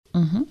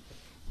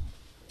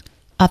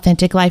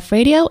Authentic Life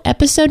Radio,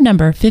 episode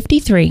number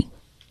 53.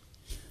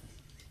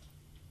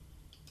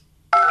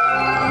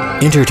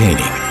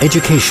 Entertaining,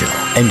 educational,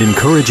 and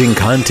encouraging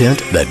content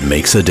that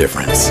makes a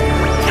difference.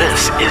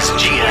 This is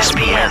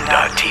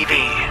GSPN.TV.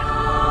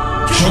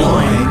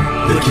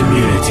 Join the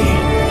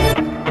community.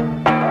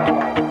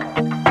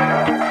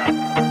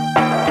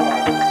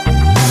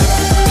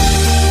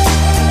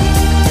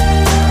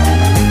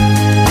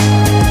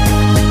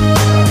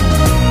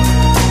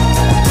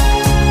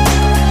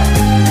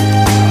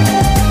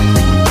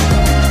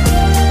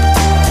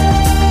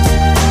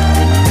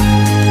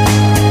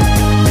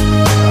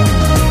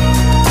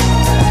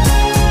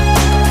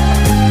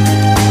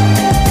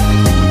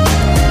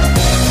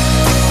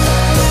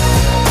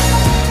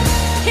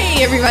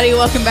 Everybody,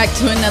 welcome back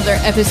to another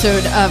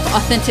episode of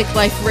Authentic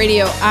Life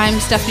Radio. I'm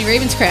Stephanie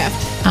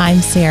Ravenscraft. I'm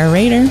Sarah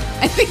Rader.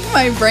 I think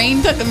my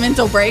brain took a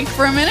mental break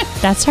for a minute.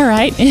 That's all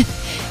right. It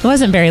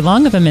wasn't very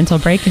long of a mental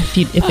break if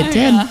it did.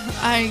 Yeah.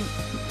 I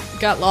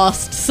got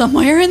lost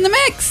somewhere in the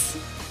mix.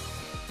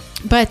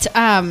 But,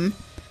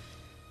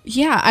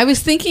 yeah, I was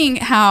thinking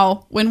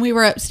how when we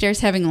were upstairs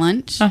having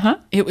lunch,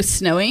 it was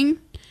snowing.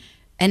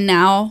 And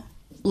now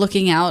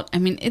looking out, I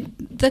mean,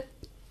 the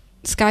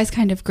sky's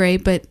kind of gray,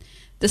 but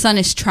the sun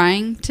is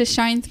trying to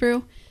shine through.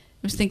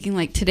 I was thinking,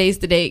 like, today's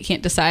the day it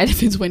can't decide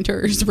if it's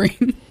winter or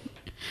spring.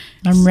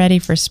 I'm ready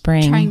for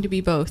spring. Trying to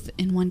be both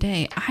in one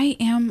day. I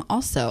am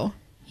also.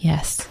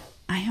 Yes.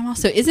 I am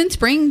also. Isn't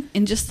spring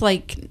in just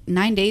like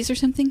 9 days or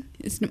something?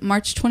 Is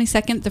March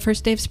 22nd the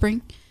first day of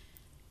spring?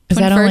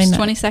 21st,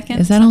 22nd?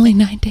 Is that only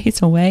 9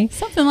 days away?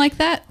 Something like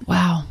that.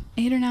 Wow.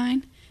 8 or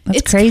 9.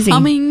 That's crazy. It's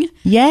coming.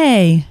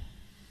 Yay.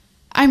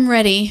 I'm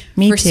ready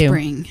for too.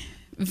 Spring.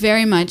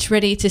 Very much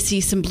ready to see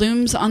some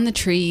blooms on the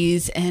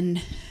trees,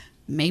 and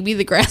maybe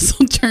the grass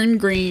will turn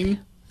green.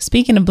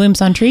 Speaking of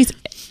blooms on trees,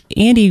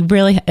 Andy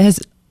really has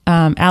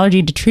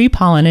allergy to tree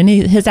pollen, and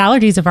his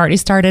allergies have already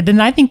started,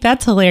 and I think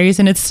that's hilarious,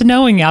 and it's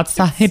snowing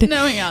outside. It's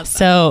snowing outside.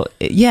 So,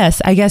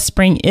 yes, I guess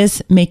spring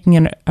is making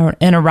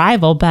an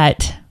arrival,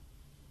 but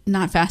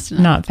not fast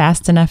enough. Not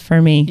fast enough for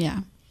me.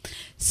 Yeah.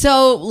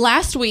 So,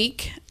 last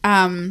week,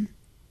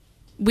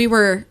 we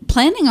were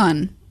planning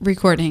on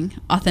recording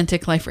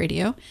Authentic Life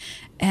Radio,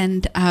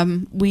 and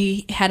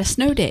we had a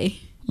snow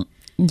day.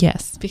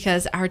 Yes.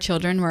 Because our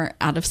children were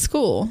out of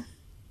school.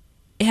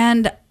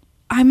 And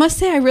I must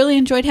say I really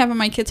enjoyed having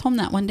my kids home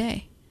that one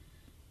day.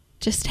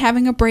 Just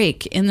having a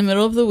break in the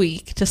middle of the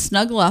week to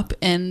snuggle up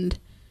and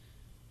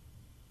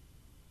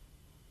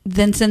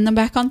then send them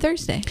back on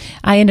Thursday.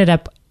 I ended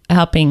up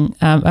helping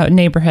a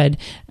neighborhood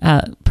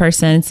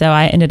person, so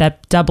I ended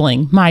up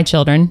doubling my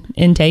children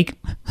intake.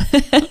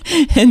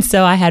 And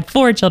so I had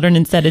 4 children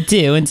instead of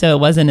 2, and so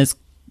it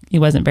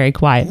wasn't very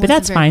quiet, but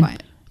that's fine.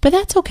 Quiet. But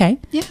that's okay.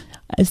 Yeah.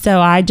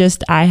 So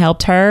I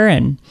helped her,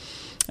 and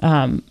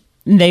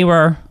they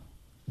were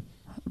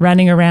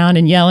running around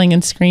and yelling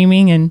and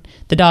screaming, and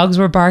the dogs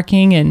were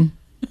barking, and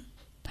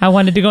I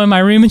wanted to go in my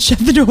room and shut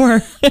the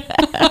door.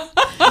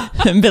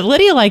 But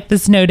Lydia liked the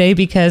snow day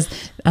because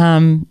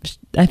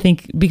I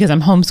think because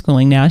I'm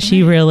homeschooling now,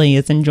 she really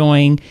is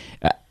enjoying.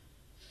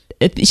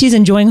 She's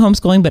enjoying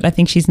homeschooling, but I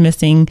think she's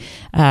missing,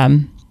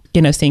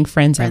 seeing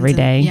friends every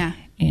day. Yeah,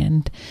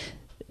 and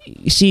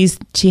she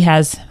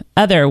has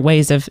other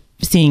ways of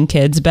seeing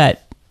kids,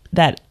 but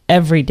that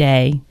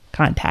everyday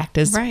contact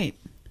is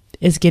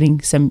getting.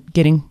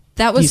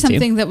 That was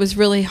something that was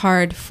really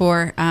hard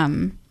for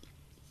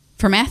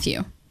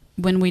Matthew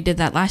when we did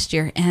that last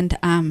year, and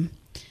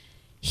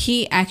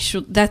he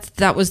actually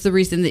that was the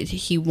reason that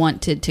he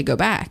wanted to go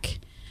back.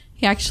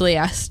 He actually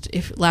asked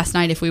last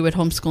night if we would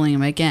homeschooling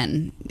him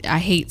again. I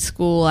hate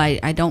school.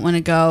 I don't want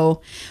to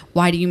go.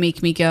 Why do you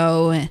make me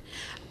go?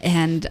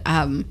 And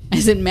I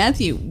said,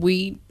 Matthew,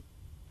 we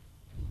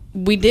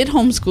did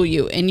homeschool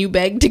you, and you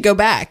begged to go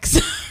back.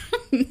 So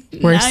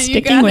we're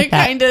sticking with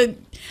that.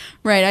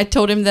 Right. I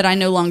told him that I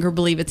no longer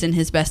believe it's in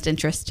his best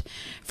interest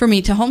for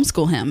me to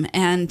homeschool him,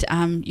 and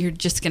you're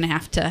just going to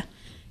have to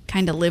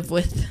kind of live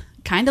with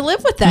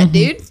that,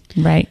 dude.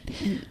 Right.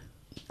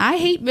 I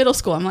hate middle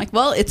school. I'm like,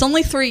 well, it's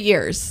only 3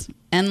 years,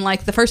 and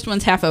like the first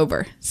one's half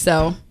over,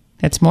 so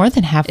it's more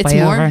than halfway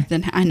over.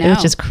 I know,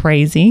 which is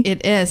crazy.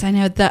 It is. I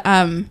know.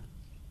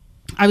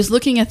 I was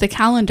looking at the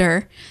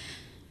calendar.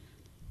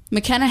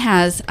 McKenna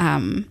has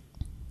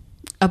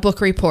a book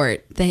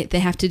report. They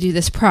have to do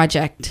this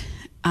project,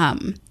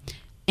 and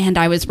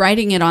I was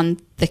writing it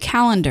on the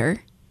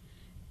calendar,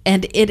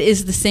 and it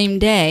is the same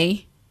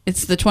day.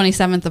 It's the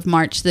 27th of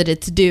March that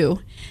it's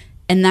due,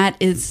 and that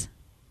is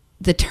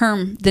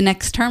the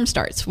next term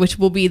starts, which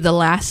will be the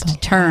last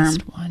term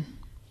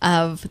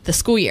of the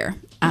school year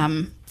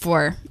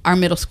for our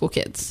middle school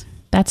kids.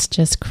 That's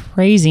just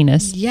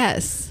craziness.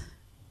 Yes.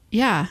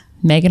 Yeah.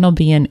 Megan will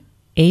be in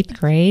 8th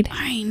grade.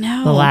 I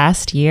know. The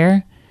last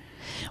year.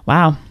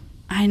 Wow.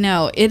 I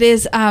know. It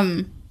is,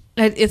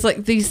 it's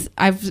like these,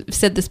 I've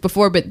said this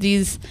before, but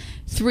these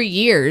 3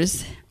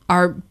 years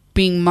are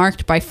being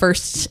marked by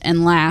first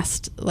and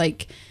last,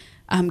 like,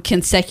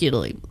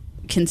 consecutively.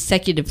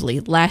 consecutively.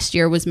 Last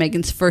year was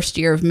Megan's first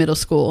year of middle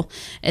school,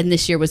 and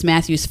this year was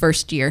Matthew's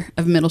first year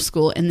of middle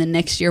school, and then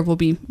next year will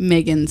be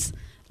Megan's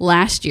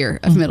last year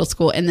of middle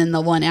school, and then the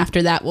one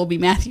after that will be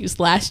Matthew's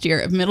last year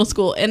of middle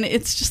school. And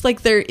it's just like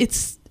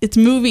it's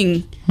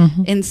moving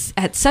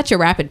at such a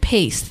rapid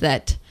pace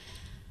that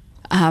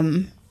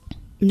no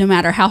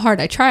matter how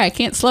hard I try, I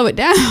can't slow it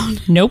down.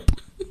 Nope.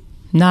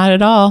 Not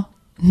at all.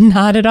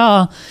 Not at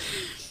all.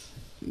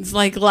 It's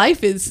like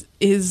life is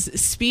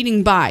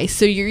speeding by.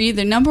 So you're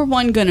either number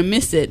one going to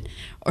miss it,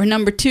 or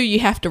number two, you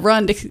have to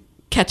run to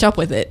catch up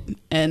with it.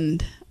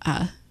 And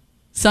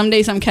some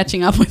days I'm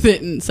catching up with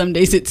it, and some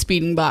days it's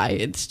speeding by.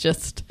 It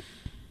just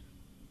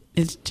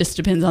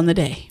depends on the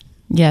day.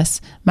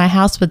 Yes. My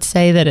house would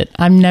say that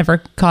I'm never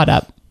caught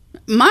up.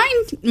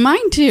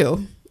 Mine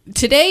too.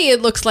 Today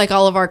it looks like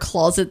all of our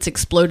closets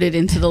exploded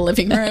into the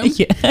living room.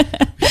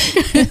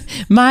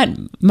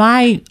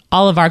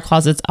 All of our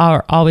closets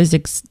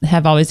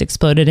have always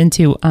exploded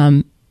into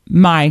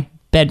my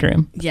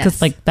bedroom. Yes.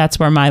 Because like that's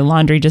where my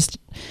laundry just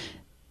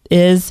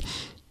is,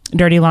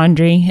 dirty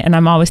laundry, and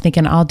I'm always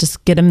thinking I'll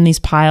just get them in these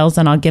piles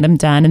and I'll get them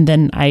done, and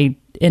then I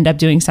end up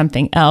doing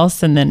something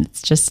else, and then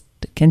it's just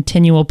a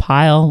continual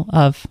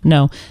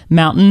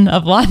mountain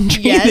of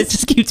laundry that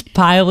just keeps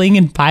piling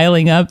and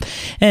piling up.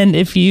 And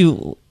if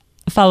you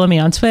follow me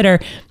on Twitter,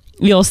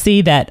 you'll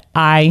see that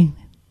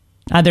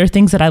there are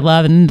things that I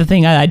love, and the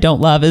thing I don't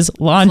love is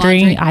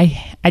laundry.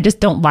 I just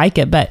don't like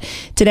it. But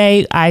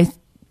today,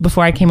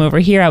 before I came over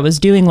here, I was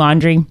doing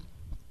laundry,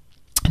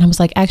 and I was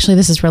like, actually,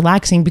 this is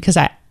relaxing because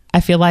I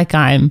feel like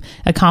I'm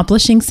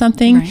accomplishing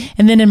something. Right.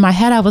 And then in my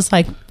head, I was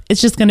like, it's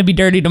just going to be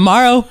dirty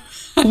tomorrow.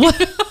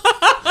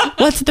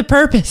 What's the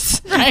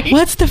purpose? Right.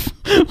 What's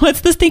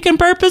the stinking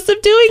purpose of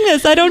doing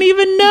this? I don't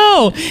even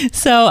know.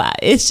 So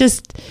it's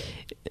just,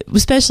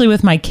 especially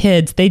with my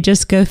kids, they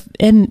just go,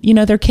 and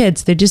they're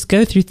kids. They just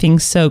go through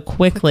things so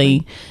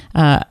quickly.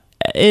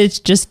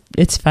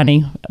 It's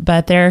funny,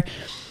 but I'm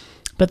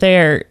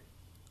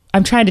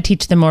trying to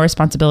teach them more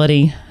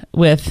responsibility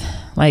with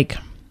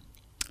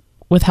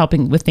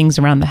helping with things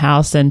around the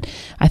house. And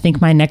I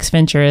think my next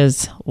venture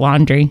is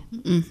laundry.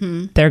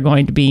 Mm-hmm. They're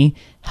going to be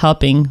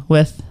helping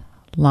with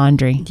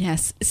laundry.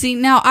 Yes. See,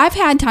 now I've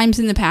had times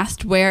in the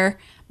past where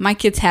my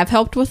kids have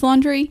helped with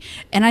laundry,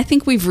 and I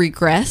think we've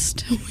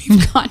regressed.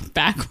 We've gone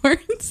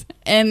backwards,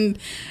 and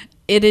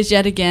it is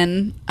yet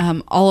again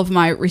all of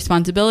my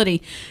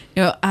responsibility.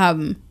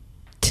 2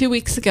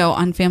 weeks ago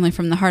on Family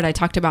from the Heart, I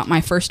talked about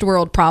my first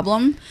world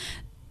problem,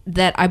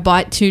 that I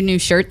bought 2 new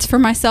shirts for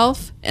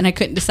myself, and I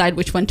couldn't decide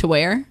which one to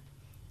wear.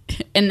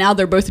 And now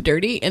they're both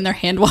dirty, and they're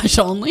hand wash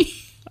only.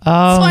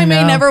 Oh, so I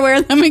may never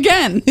wear them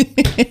again.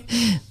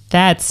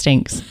 That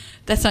stinks.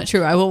 That's not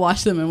true. I will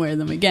wash them and wear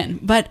them again.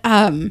 But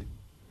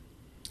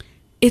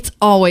it's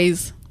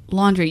always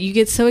laundry. You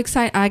get so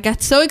excited. I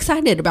got so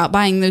excited about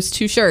buying those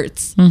 2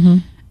 shirts,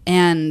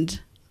 and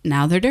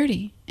now they're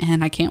dirty,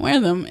 and I can't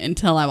wear them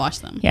until I wash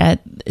them. Yeah,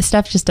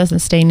 stuff just doesn't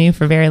stay new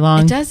for very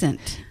long. It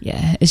doesn't.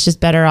 Yeah, it's just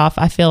better off.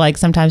 I feel like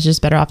sometimes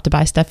just better off to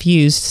buy stuff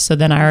used, so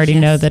then I already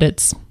know that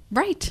it's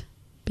right.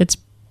 It's,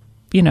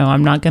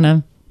 I'm not going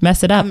to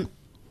mess it up.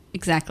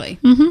 Exactly.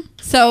 Mm-hmm.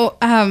 So,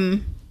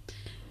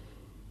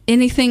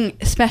 anything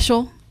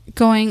special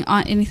going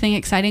on? Anything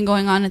exciting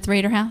going on at the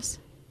Raider house?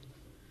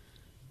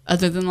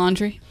 Other than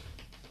laundry?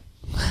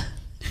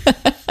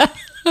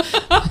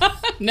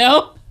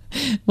 No?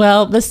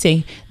 Well, let's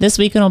see. This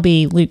weekend will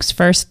be Luke's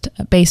first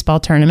baseball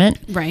tournament.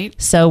 Right.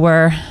 So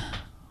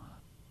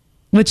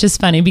which is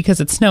funny because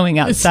it's snowing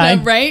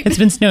outside. Right. It's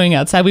been snowing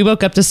outside. We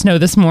woke up to snow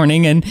this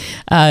morning, and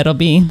it'll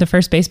be the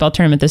first baseball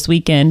tournament this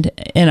weekend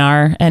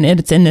and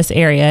it's in this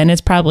area, and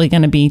it's probably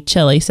going to be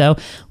chilly. So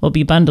we'll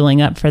be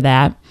bundling up for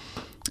that.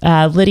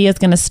 Lydia's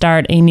going to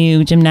start a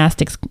new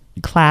gymnastics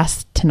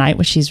class tonight,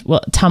 which she's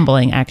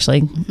tumbling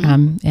actually.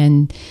 Mm-hmm.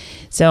 And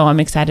so I'm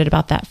excited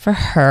about that for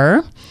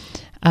her.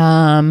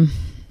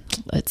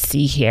 Let's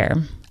see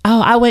here.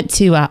 Oh, I went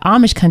to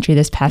Amish country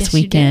this past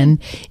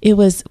weekend. It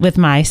was with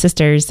my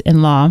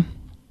sisters-in-law,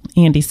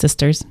 Andy's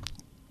sisters.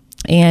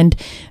 And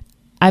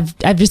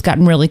I've just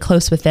gotten really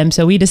close with them.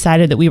 So we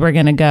decided that we were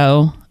going to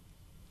go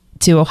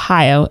to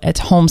Ohio at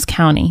Holmes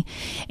County.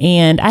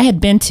 And I had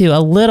been to a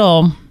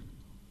little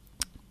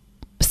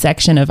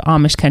section of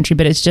Amish country,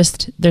 but it's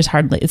just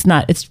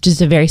it's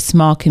just a very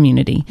small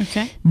community.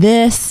 Okay.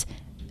 This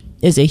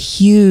is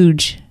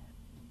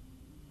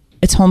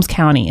it's Holmes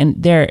County,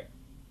 and there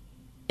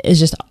is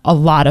just a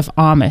lot of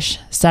Amish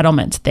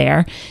settlements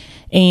there.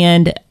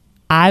 And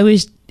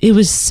it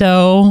was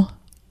so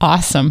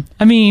awesome.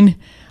 I mean,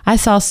 I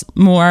saw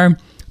more.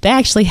 They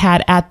actually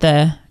had at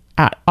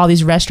all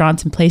these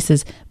restaurants and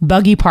places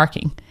buggy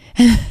parking,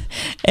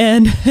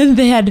 and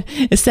they had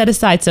set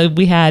aside. So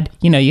we had,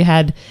 you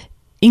had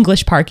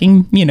English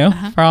parking,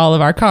 for all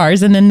of our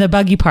cars, and then the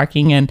buggy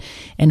parking and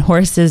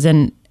horses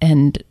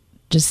and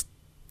just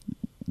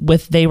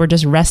they were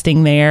just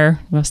resting there,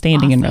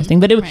 standing awesome. And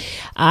resting. But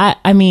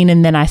I mean,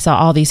 and then I saw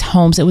all these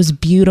homes. It was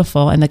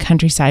beautiful, and the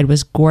countryside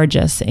was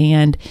gorgeous,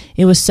 and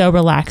it was so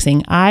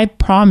relaxing. I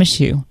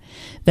promise you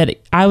that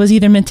I was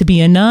either meant to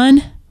be a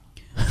nun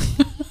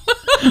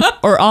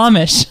or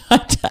Amish.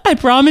 I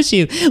promise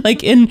you.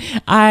 Like,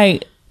 I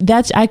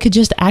could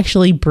just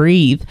actually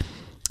breathe.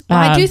 Well,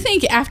 I do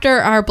think after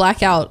our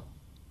blackout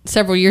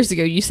several years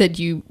ago, you said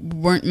you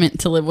weren't meant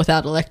to live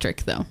without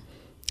electric, though.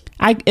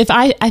 I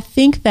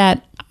think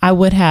that I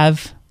would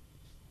have,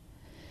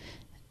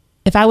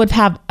 if I would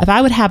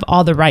have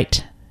all the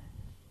right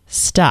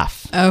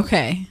stuff.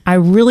 Okay. I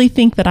really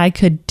think that I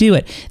could do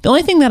it. The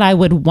only thing that I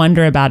would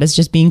wonder about is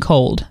just being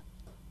cold.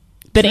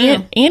 But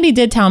Andy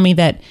did tell me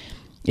that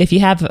if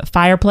you have a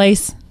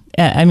fireplace,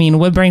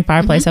 wood burning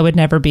fireplace, I would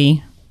never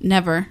be.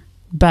 Never.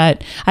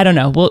 But I don't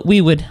know. Well,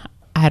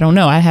 I don't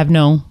know. I have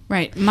no.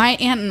 Right. My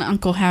aunt and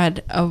uncle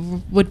had a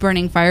wood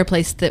burning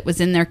fireplace that was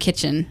in their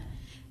kitchen.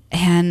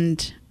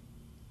 And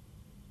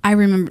I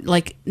remember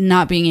like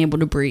not being able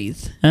to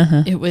breathe.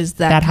 It was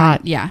that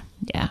hot. Yeah.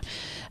 Yeah.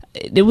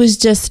 It was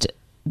just,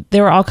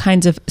 there were all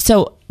kinds of,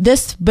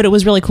 but it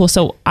was really cool.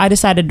 So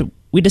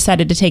we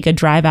decided to take a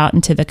drive out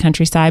into the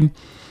countryside.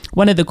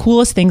 One of the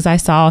coolest things I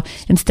saw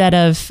instead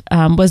of,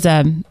 was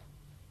an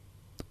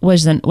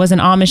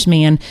Amish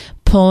man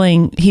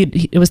pulling,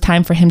 it was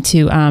time for him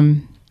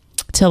to,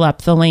 till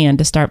up the land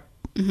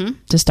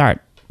to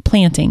start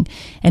planting.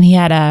 And he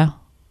had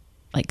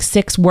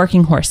 6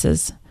 working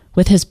horses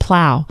with his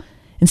plow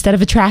instead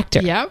of a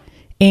tractor. Yep.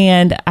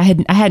 And I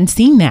hadn't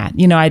seen that,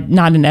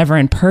 not ever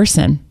in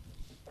person.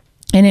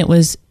 And it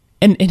was,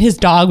 and his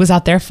dog was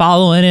out there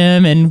following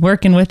him and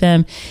working with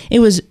him. It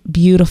was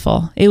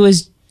beautiful. It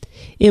was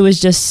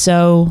just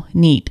so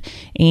neat.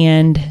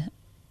 And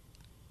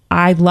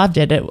I loved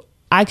it.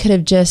 I could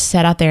have just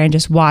sat out there and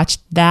just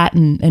watched that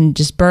and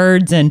just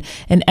birds and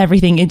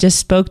everything. It just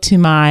spoke to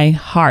my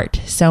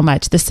heart so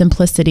much, the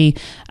simplicity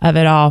of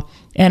it all.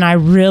 And I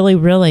really,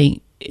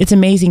 really, it's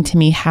amazing to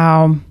me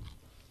how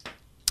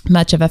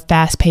much of a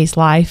fast-paced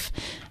life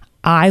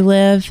I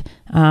live.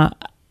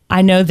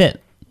 I know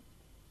that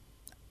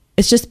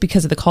it's just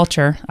because of the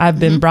culture I've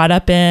been brought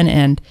up in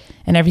and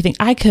everything.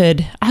 I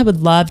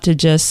would love to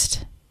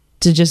just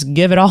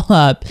give it all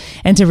up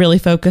and to really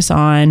focus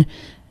on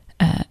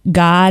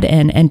God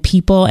and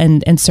people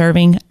and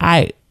serving.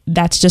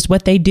 That's just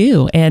what they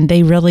do. And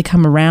they really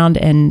come around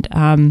and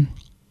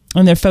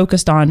they're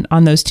focused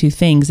on those two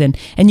things. And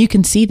you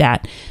can see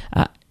that,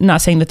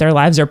 not saying that their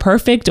lives are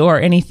perfect or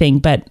anything,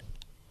 but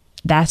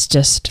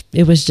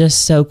it was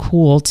just so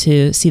cool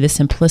to see the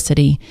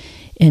simplicity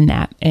in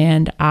that.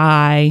 And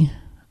I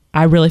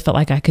really felt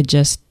like I could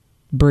just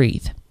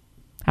breathe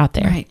out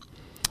there. Right.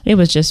 It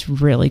was just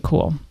really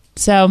cool.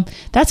 So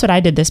that's what I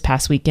did this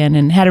past weekend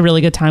and had a really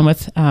good time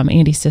with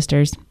Andy's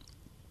sisters.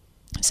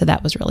 So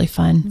that was really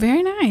fun.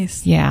 Very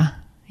nice. Yeah.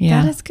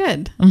 That is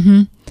good.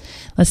 Mm-hmm.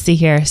 Let's see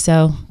here.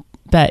 So,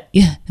 but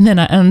yeah,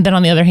 and then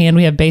on the other hand,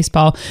 we have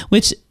baseball,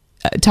 which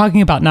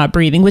talking about not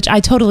breathing, which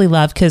I totally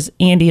love because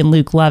Andy and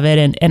Luke love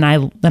it. And I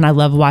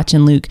love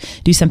watching Luke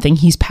do something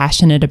he's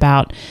passionate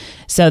about.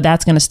 So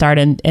that's going to start.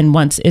 And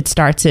once it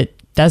starts,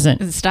 it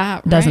doesn't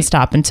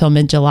stop until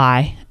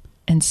mid-July.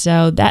 And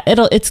so that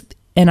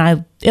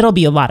it'll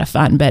be a lot of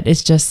fun, but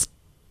it's just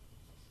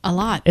a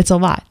lot. It's a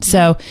lot.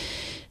 So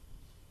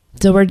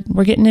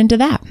we're getting into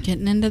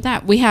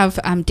that. We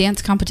have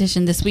dance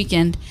competition this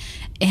weekend.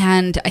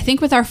 And I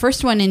think with our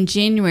first one in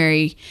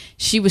January,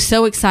 she was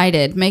so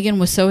excited. Megan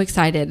was so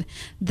excited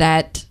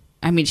that,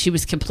 she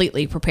was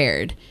completely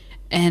prepared.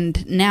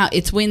 And now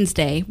it's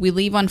Wednesday. We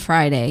leave on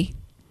Friday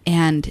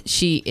and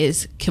she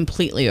is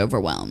completely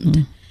overwhelmed.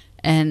 Mm.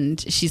 And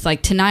she's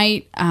like,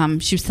 tonight,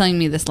 she was telling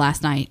me this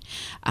last night,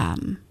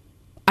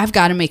 I've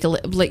got to make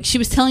she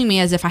was telling me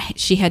as if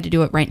she had to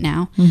do it right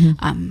now.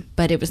 Mm-hmm.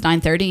 But it was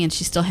 9:30 and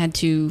she still had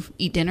to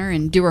eat dinner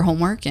and do her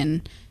homework.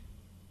 And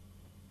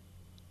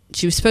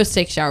she was supposed to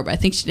take a shower, but I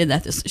think she did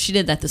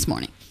that this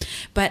morning.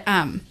 But,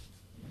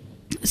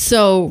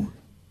 so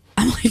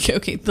I'm like,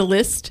 okay, the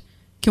list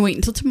can wait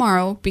until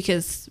tomorrow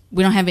because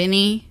we don't have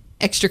any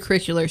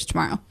extracurriculars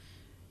tomorrow.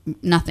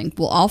 Nothing.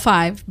 We'll all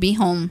 5 be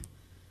home.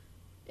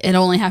 It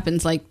only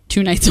happens like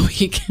 2 nights a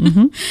week.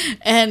 Mm-hmm.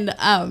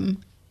 And,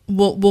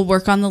 we'll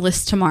work on the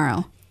list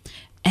tomorrow.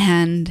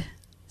 And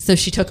so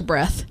she took a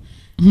breath.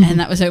 Mm-hmm. And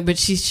that was it. But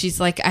she's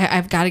like,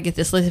 I've got to get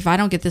this list. If I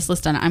don't get this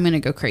list done, I'm going to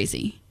go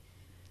crazy.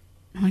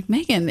 I'm like,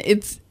 Megan,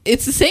 it's the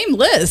same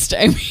list.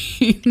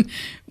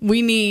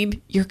 We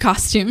need your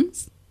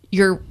costumes,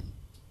 your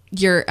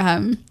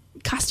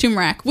costume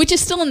rack, which is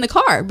still in the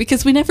car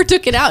because we never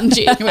took it out in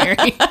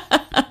January.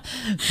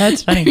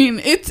 That's funny.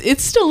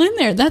 It's still in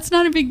there. That's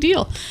not a big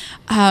deal.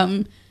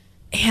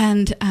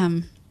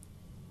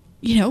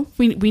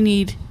 We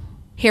need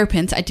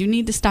hairpins. I do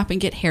need to stop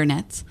and get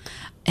hairnets.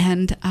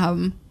 And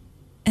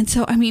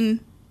so,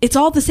 it's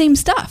all the same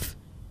stuff.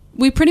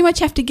 We pretty much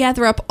have to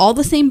gather up all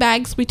the same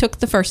bags we took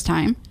the first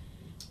time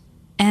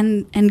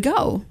and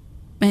go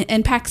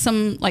and pack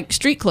some like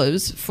street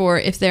clothes for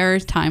if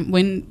there's time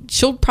when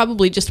she'll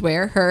probably just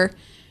wear her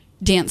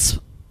dance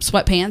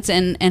sweatpants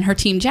and her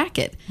team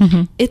jacket.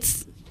 Mm-hmm.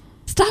 It's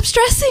stop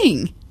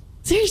stressing.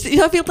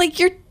 Seriously, I feel like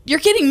you're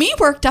getting me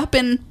worked up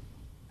and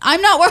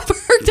I'm not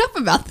worked up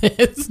about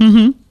this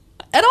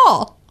at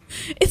all.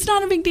 It's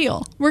not a big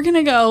deal. We're going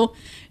to go.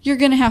 You're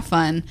going to have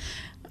fun.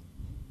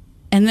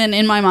 And then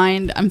in my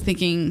mind, I'm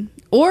thinking,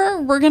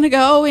 or we're going to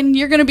go and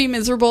you're going to be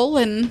miserable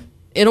and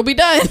it'll be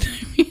done.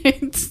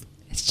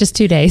 It's just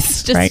 2 days.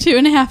 It's just right?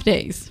 2.5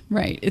 days.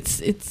 Right.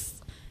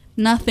 It's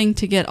nothing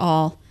to get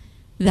all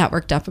that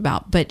worked up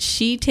about. But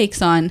she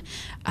takes on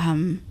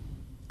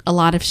a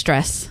lot of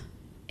stress.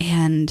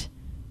 And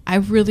I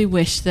really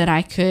wish that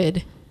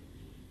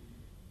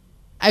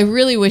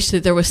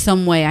there was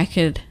some way I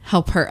could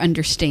help her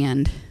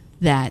understand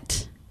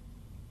that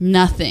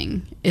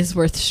nothing is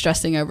worth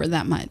stressing over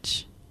that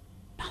much.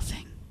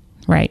 Nothing.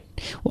 Right.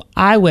 Well,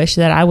 I wish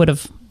that I would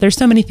have, there's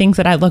so many things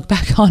that I look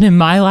back on in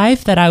my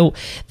life that I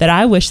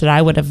wish that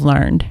I would have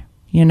learned,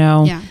 you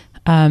know,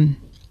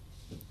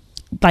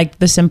 like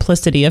the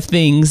simplicity of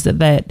things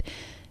that,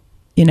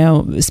 you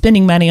know,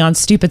 spending money on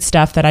stupid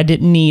stuff that I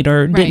didn't need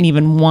or didn't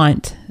even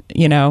want,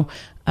 you know,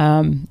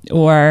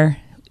 or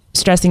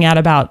stressing out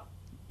about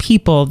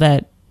people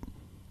that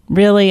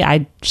really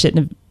I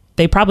shouldn't have.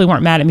 They probably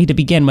weren't mad at me to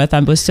begin with. I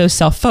was so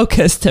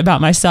self-focused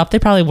about myself. They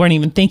probably weren't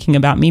even thinking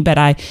about me, but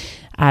I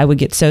would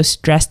get so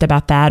stressed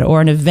about that,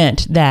 or an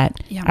event that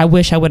I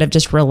wish I would have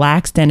just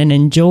relaxed in and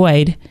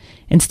enjoyed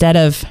instead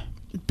of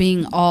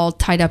being all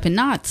tied up in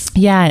knots.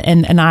 Yeah.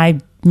 And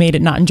I made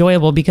it not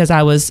enjoyable because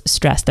I was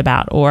stressed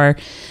about, or,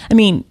 I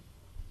mean,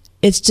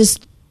 it's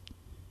just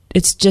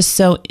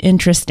so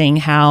interesting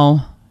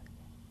how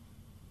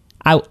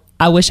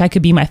I wish I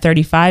could be my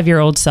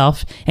 35-year-old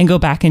self and go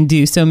back and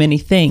do so many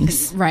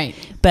things. Right.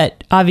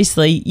 But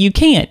obviously you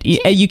can't.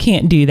 You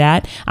can't do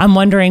that. I'm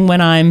wondering when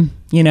I'm,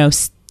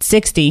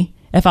 60,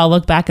 if I'll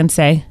look back and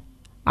say,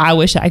 I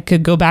wish I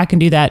could go back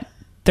and do that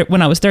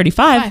when I was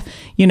 35,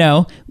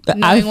 Knowing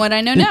what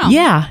I know now.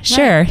 Yeah,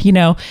 sure.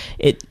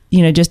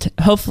 Right. Just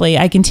hopefully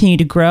I continue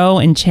to grow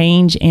and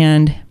change,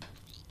 and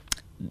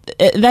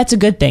that's a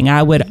good thing.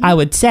 I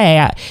would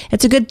say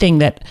it's a good thing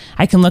that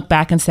I can look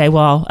back and say,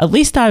 well, at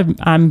least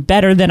I'm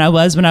better than I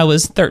was when I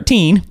was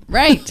 13.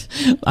 Right.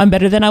 I'm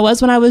better than I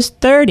was when I was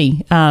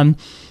 30.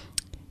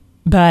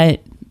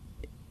 But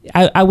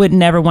I would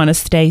never want to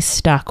stay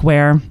stuck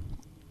where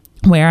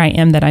I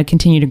am, that I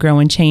continue to grow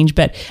and change.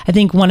 But I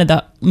think one of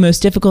the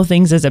most difficult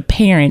things as a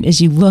parent is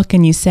you look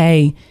and you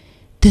say,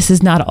 this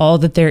is not all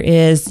that there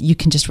is. You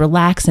can just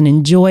relax and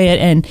enjoy it,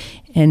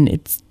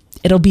 and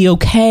it'll be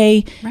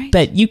okay. Right.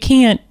 But you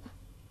can't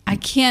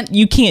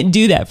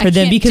do that for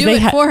them because they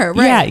for her,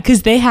 right? Yeah,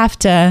 because they have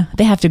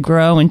to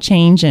grow and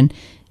change and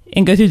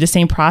go through the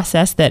same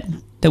process that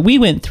we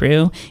went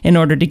through in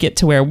order to get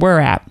to where we're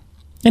at.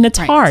 And it's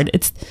hard.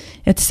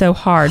 It's so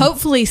hard.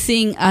 Hopefully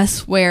seeing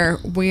us where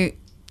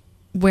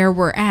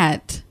we're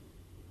at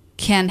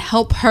can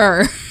help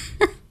her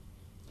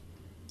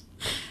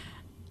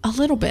a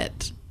little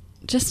bit.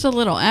 Just a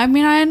little. I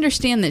mean, I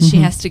understand that she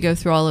has to go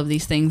through all of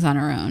these things on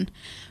her own.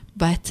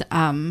 But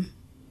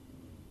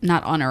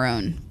not on her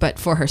own, but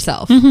for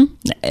herself.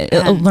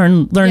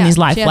 Learn these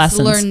life she has lessons.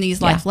 To learn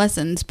these life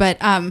lessons, but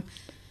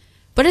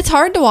it's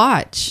hard to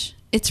watch.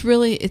 It's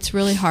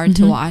really hard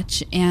to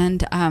watch,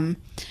 and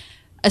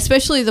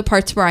especially the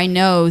parts where I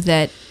know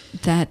that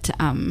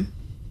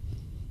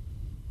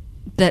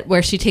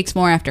where she takes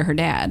more after her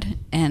dad,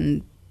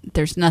 and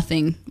there's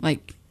nothing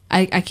like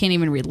I can't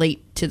even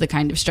relate to the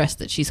kind of stress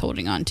that she's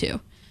holding on to,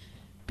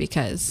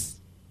 because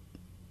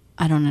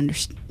I don't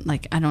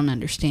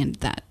understand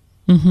that.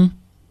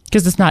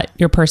 Because it's not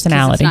your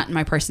personality. It's not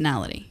my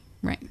personality,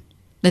 right?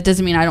 That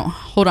doesn't mean I don't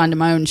hold on to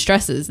my own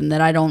stresses and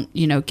that I don't,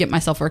 get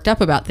myself worked up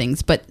about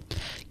things. But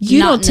you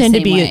don't tend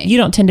to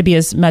be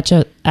as much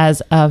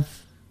as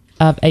of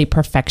a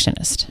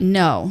perfectionist.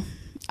 No,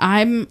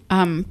 I'm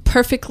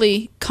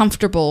perfectly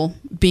comfortable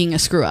being a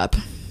screw up.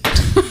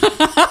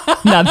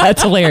 No,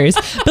 that's hilarious.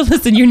 But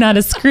listen, you're not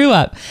a screw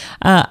up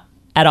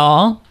at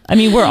all. I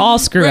mean, we're all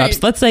screw ups.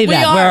 Right. Let's say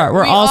that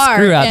we're all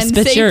screw ups. And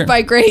but saved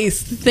by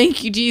grace.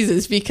 Thank you,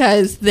 Jesus,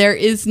 because there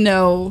is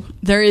no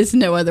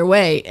other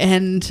way.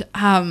 And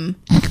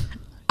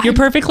you're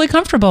perfectly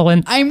comfortable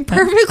in. I'm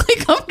perfectly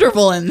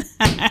comfortable in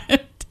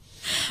that.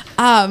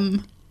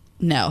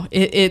 No,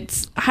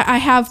 I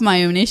have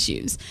my own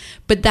issues,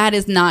 but that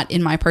is not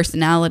in my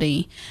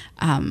personality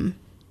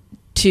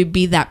to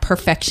be that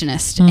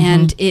perfectionist,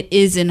 and it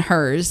is in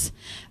hers,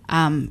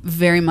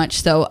 very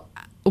much so.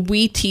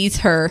 We tease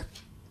her.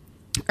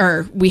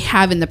 Or we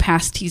have in the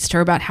past teased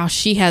her about how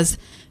she has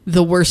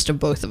the worst of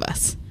both of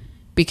us,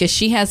 because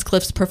she has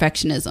Cliff's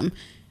perfectionism.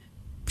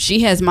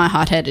 She has my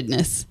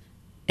hot-headedness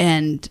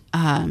and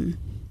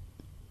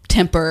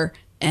temper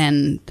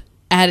and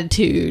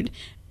attitude,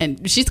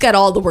 and she's got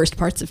all the worst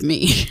parts of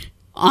me,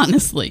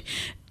 honestly.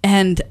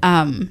 And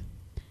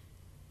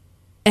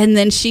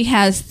then she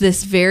has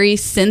this very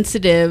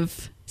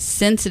sensitive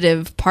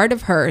part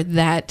of her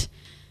that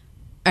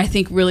I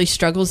think really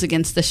struggles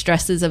against the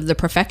stresses of the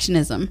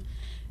perfectionism.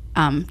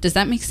 Does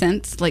that make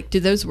sense? Like, do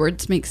those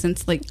words make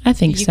sense? Like, I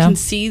think so.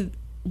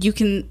 You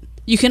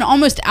can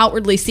almost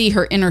outwardly see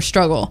her inner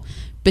struggle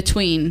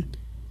between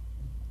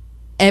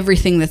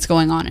everything that's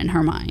going on in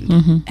her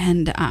mind.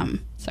 And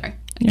sorry,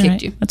 I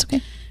kicked you. That's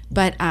okay.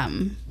 But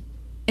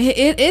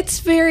it's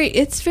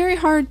very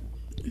hard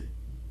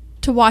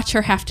to watch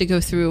her have to go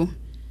through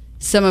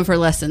some of her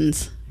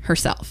lessons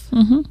herself.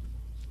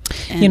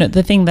 You know,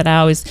 the thing that I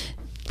always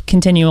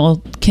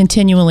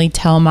continually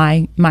tell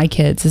my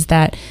kids is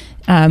that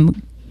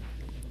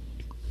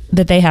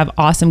that they have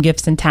awesome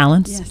gifts and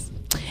talents. Yes.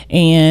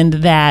 And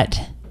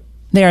that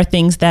there are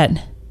things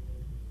that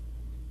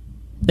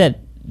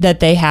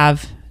they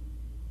have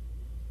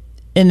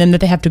in them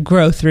that they have to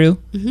grow through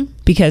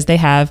because they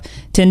have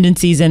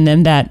tendencies in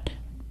them that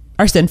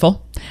are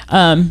sinful.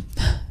 I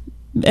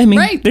mean,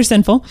 Right. they're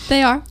sinful.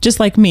 They are. Just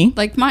like me.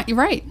 You're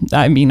right.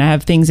 I mean, I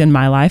have things in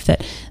my life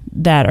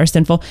that are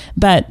sinful,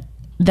 but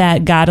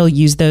that God will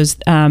use those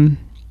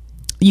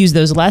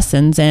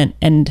lessons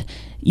and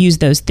use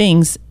those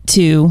things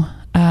to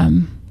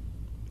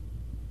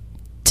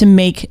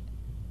make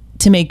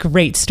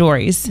great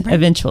stories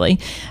eventually,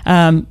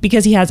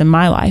 because He has in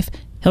my life.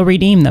 He'll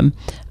redeem them,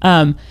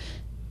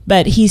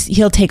 but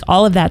he'll take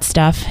all of that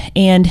stuff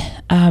and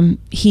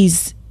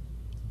he's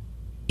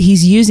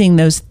using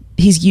those.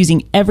 He's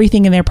using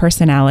everything in their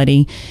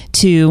personality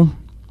and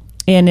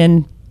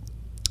in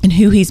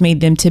who He's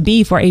made them to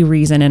be for a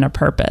reason and a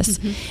purpose.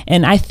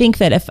 And I think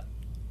that if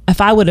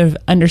I would have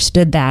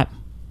understood that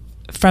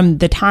from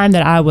the time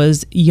that I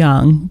was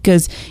young,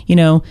 because, you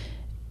know,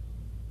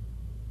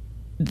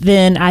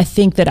 then I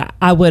think that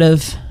I would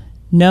have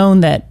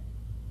known that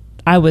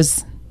I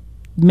was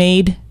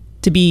made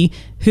to be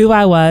who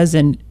I was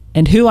and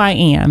who I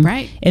am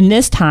in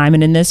this time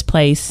and in this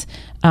place,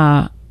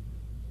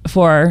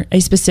 for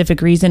a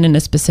specific reason and a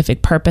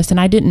specific purpose.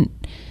 And I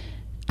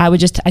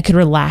could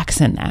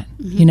relax in that,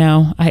 you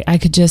know, I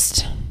could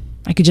just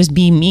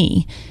be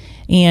me.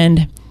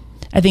 And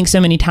I think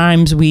so many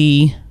times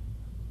we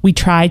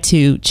try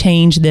to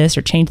change this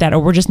or change that, or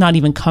we're just not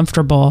even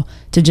comfortable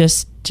to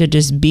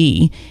just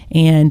be.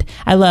 And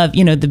I love,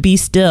 you know, the be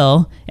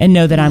still and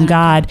know that I'm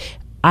God.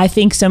 I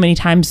think so many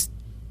times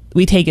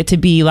we take it to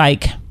be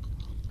like,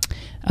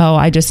 oh,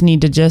 I just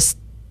need to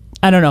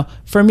I don't know.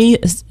 For me,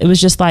 it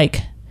was just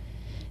like,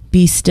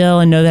 be still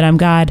and know that I'm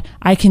God.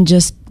 I can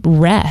just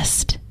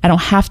rest. I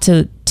don't have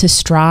to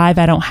strive.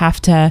 I don't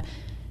have to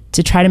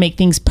try to make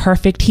things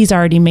perfect. He's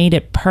already made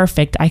it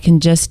perfect. I can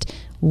just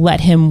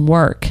let Him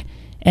work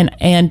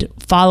and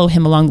follow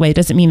Him along the way. It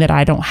doesn't mean that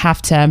I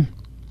have to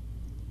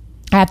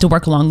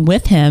work along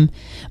with Him,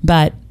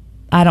 but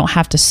I don't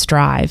have to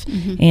strive.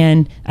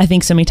 And I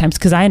think so many times,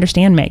 because I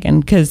understand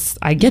Megan, because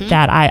I get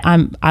that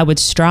I would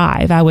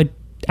strive. I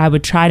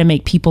would try to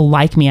make people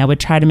like me. I would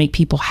try to make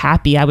people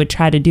happy. I would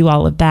try to do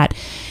all of that.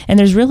 And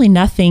there's really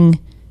nothing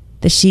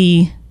that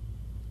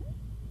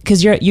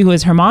because you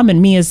as her mom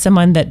and me as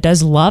someone that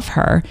does love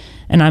her,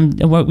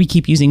 and we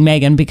keep using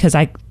Megan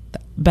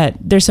but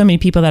there's so many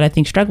people that I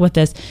think struggle with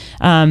this.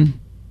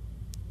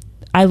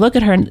 I look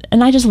at her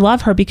and I just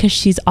love her because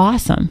she's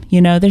awesome. You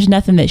know, there's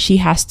nothing that she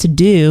has to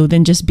do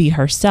than just be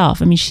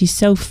herself. I mean, she's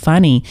so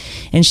funny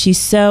and she's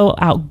so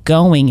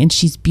outgoing and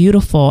she's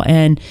beautiful.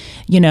 And,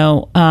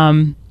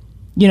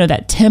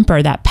 that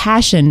temper, that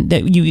passion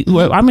that I'm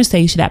going to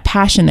say that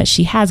passion that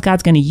she has,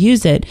 God's going to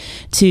use it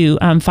to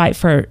fight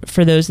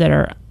for those that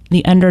are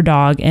the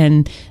underdog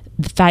and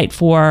fight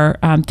for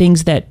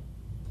things that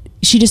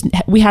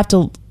we have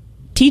to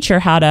teach her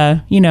how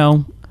to,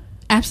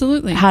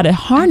 absolutely how to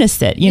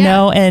harness it, you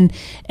know, and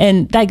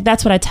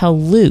that's what I tell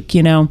Luke,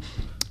 because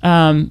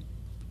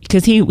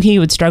he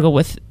would struggle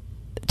with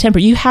temper.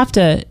 You have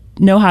to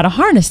know how to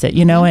harness it,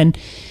 and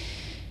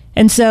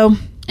so.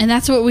 And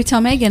that's what we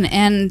tell Megan.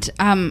 And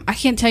I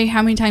can't tell you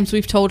how many times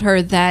we've told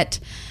her that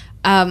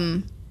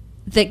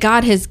that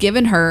God has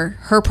given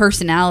her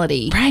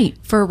personality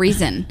for a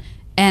reason.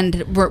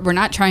 And we're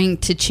not trying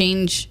to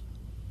change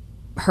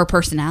her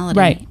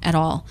personality at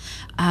all.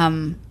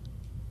 And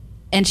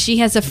she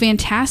has a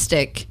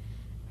fantastic,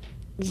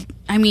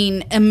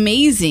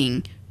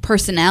 amazing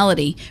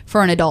personality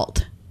for an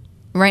adult.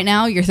 Right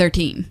now, you're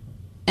 13.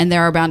 And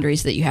there are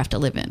boundaries that you have to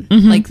live in.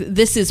 Mm-hmm. Like,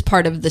 this is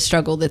part of the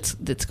struggle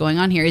that's going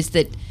on here, is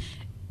that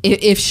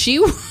if she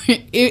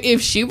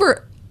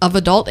were of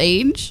adult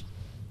age,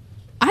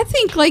 I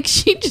think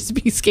she'd just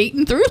be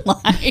skating through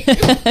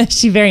life.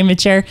 She's very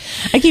mature.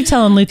 I keep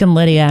telling Luke and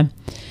Lydia,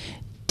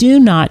 do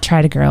not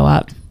try to grow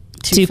up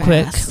too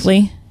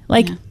quickly.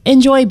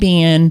 Enjoy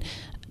being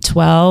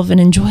 12 and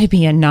enjoy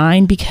being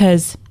 9,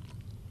 because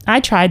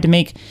I tried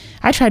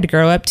to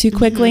grow up too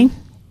quickly. Mm-hmm.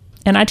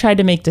 And I tried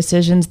to make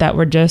decisions that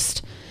were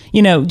just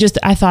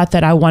I thought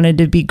that I wanted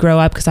to grow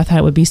up because I thought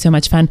it would be so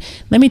much fun.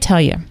 Let me tell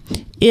you,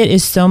 it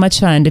is so much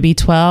fun to be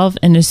 12,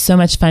 and it's so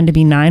much fun to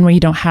be 9, where you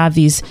don't have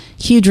these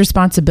huge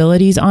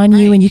responsibilities on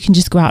you, and you can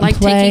just go out and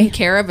play. Like taking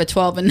care of a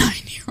 12 and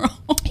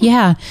 9-year-old.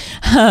 Yeah.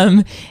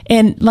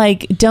 And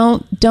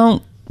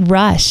don't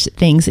rush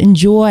things.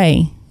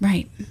 Enjoy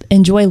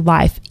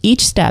life,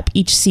 each step,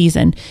 each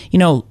season.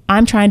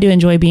 I'm trying to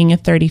enjoy being a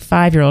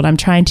 35-year-old. I'm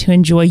trying to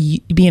enjoy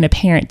being a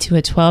parent to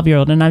a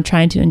 12-year-old, and I'm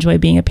trying to enjoy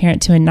being a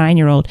parent to a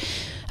 9-year-old.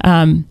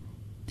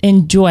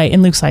 enjoy.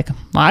 And Luke's like,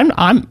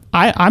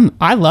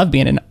 I love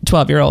being a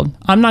 12-year-old.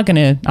 I'm not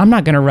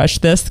gonna rush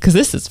this because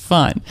this is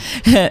fun.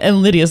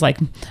 And Lydia's like,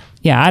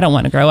 yeah, I don't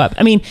want to grow up.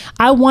 I mean,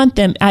 I want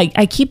them,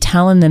 I keep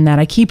telling them that,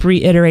 I keep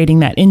reiterating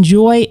that.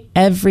 Enjoy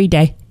every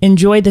day.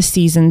 Enjoy the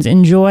seasons.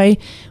 Enjoy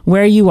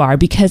where you are,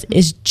 because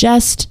it's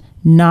just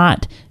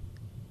not,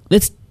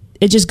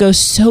 it just goes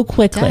so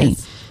quickly.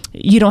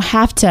 You don't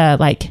have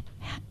to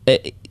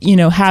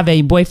have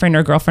a boyfriend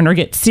or girlfriend or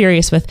get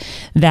serious with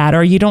that,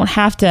 or you don't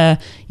have to,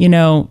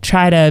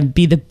 try to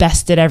be the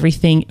best at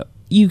everything.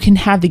 You can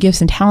have the gifts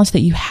and talents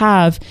that you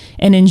have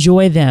and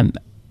enjoy them.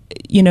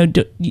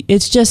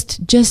 It's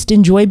just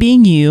enjoy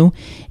being you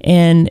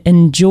and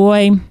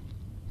enjoy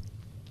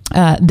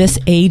this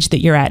age that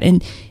you're at.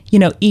 And,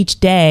 each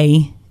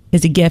day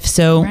is a gift.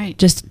 So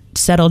just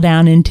settle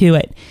down into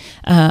it.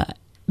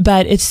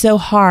 But it's so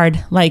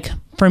hard, like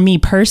for me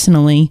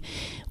personally,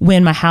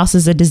 when my house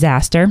is a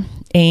disaster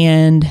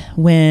and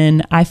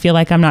when I feel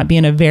like I'm not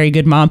being a very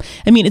good mom.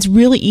 I mean, it's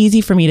really easy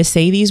for me to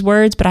say these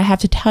words, but I have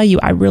to tell you,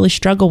 I really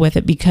struggle with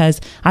it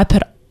because I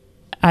put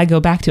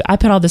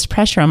all this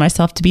pressure on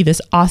myself to be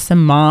this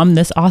awesome mom,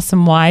 this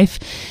awesome wife,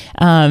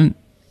 and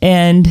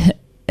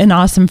an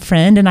awesome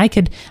friend. And I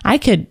could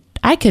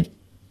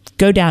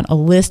go down a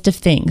list of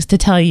things to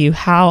tell you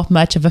how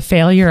much of a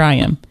failure I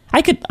am.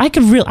 I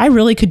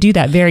really could do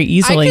that very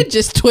easily. I could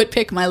just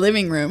twit-pick my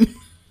living room.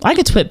 I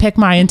could twit-pick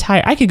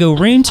I could go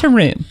room to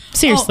room.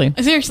 Seriously.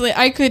 Oh, seriously,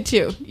 I could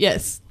too.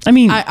 Yes. I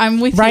mean, I'm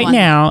with right you on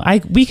now,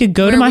 we could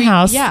go to my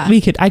house. Yeah.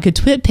 I could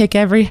twit-pick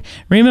every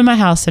room in my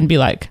house and be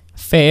like,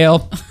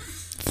 fail,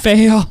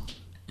 fail,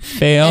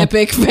 fail.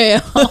 Epic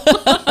fail.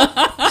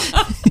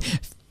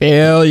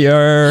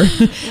 Failure.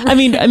 I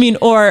mean,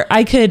 or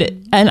I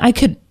could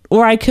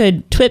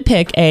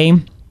twit-pick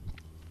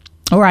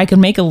or I could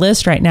make a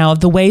list right now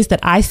of the ways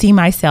that I see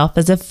myself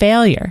as a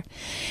failure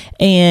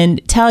and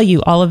tell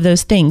you all of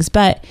those things.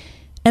 And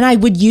I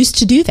would used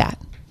to do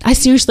that. I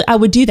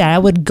would do that. I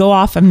would go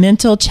off a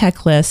mental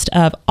checklist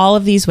of all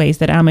of these ways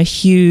that I'm a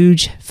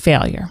huge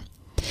failure.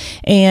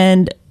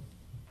 And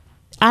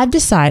I've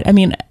decided,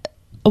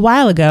 a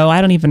while ago, I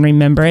don't even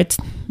remember it,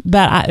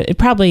 but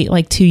probably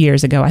like 2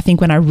 years ago, I think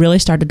when I really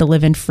started to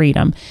live in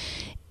freedom,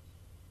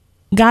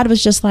 God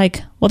was just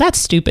like, well, that's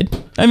stupid.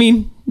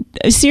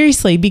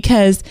 Seriously,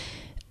 because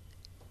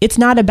it's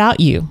not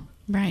about you.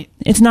 Right.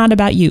 It's not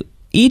about you.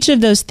 Each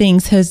of those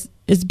things has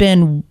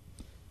been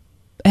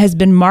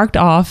marked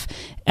off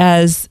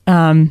as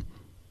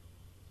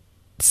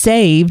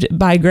saved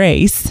by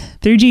grace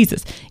through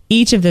Jesus.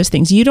 Each of those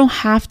things. You don't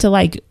have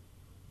to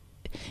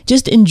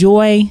just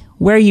enjoy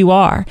where you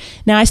are.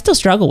 Now, I still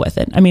struggle with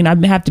it. I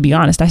have to be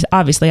honest.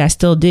 I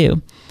still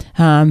do.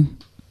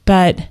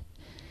 But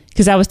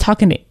because I was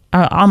talking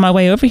on my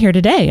way over here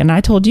today, and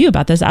I told you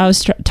about this. I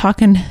was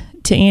talking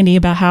to Andy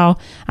about how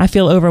I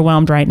feel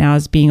overwhelmed right now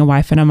as being a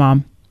wife and a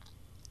mom.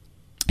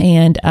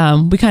 And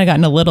we kind of got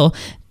in a little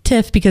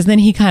tiff because then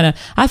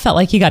I felt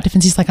like he got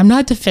defensive. He's like, I'm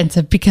not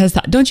defensive because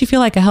don't you feel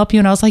like I help you?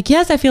 And I was like,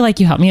 yes, I feel like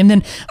you help me. And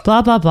then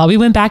blah, blah, blah. We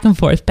went back and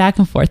forth, back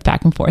and forth,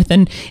 back and forth.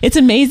 And it's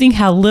amazing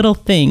how little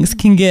things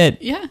can get,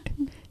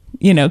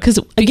 because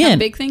again,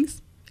 big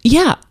things.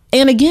 Yeah.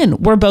 And again,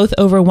 we're both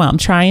overwhelmed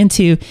trying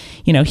to,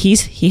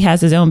 he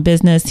has his own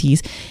business.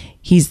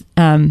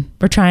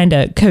 We're trying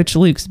to coach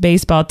Luke's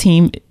baseball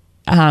team,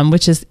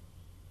 which is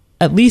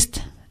at least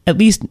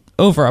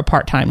over a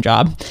part-time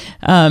job.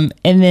 And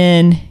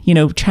then,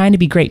 trying to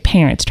be great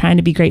parents, trying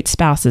to be great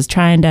spouses,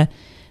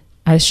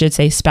 I should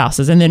say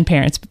spouses and then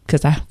parents,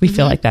 because we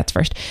feel like that's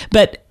first.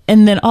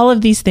 And then all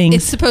of these things.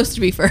 It's supposed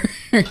to be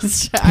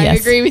first. I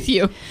agree with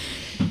you.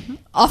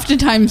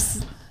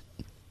 Oftentimes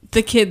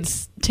the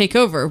kids take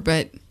over,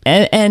 but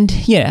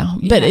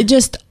it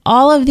just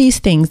all of these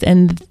things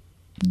and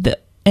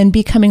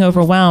becoming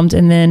overwhelmed,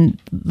 and then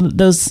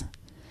those,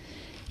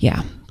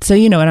 so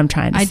you know what I'm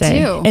trying to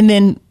say. I do. And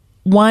then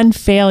one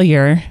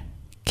failure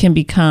can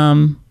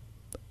become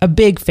a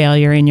big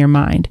failure in your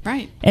mind,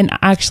 right? And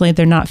actually,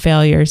 they're not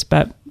failures,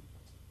 but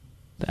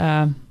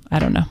I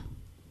don't know.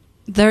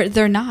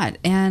 They're not,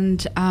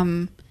 and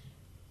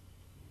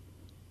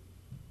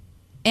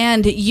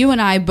you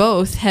and I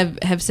both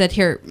have said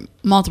here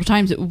multiple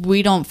times that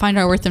we don't find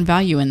our worth and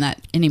value in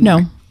that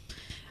anymore.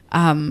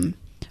 No.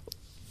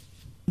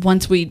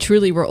 Once we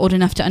truly were old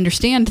enough to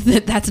understand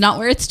that that's not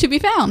where it's to be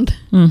found.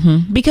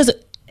 Mm-hmm. Because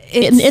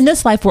in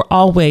this life, we're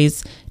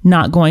always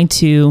not going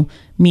to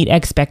meet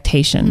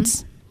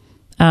expectations.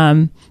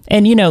 Mm-hmm.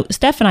 And,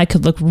 Steph and I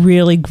could look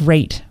really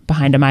great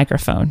behind a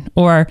microphone,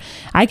 or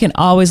I can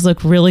always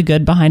look really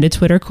good behind a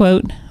Twitter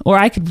quote, or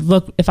I could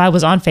look, if I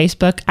was on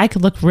Facebook, I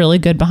could look really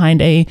good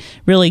behind a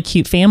really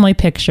cute family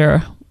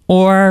picture,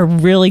 or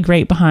really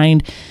great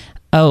behind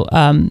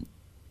a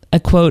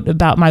quote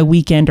about my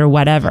weekend or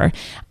whatever.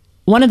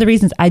 One of the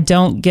reasons I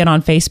don't get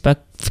on Facebook,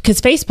 because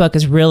Facebook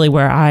is really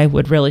where I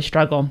would really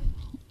struggle.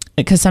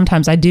 Because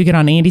sometimes I do get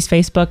on Andy's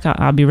Facebook.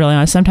 I'll be really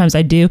honest. Sometimes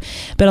I do.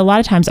 But a lot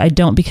of times I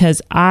don't,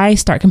 because I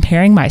start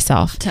comparing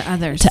myself to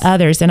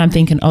others. And I'm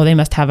thinking, oh, they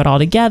must have it all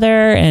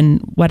together and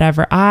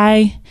whatever.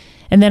 And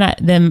And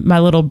then my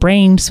little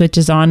brain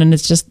switches on, and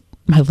it's just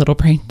my little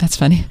brain. That's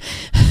funny.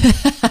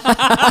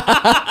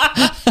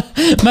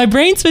 My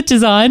brain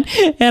switches on,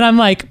 and I'm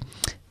like,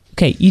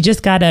 okay, you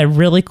just got a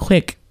really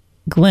quick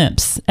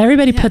glimpse.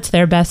 Everybody puts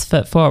their best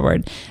foot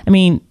forward. I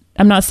mean,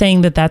 I'm not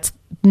saying that that's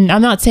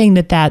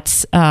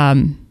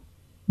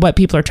what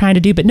people are trying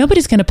to do, but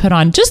nobody's going to put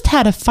on, just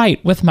had a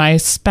fight with my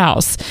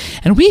spouse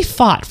and we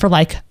fought for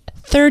like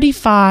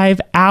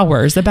 35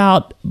 hours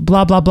about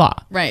blah, blah, blah.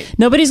 Right.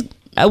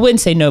 I wouldn't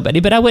say nobody,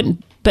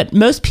 but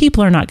most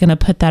people are not going to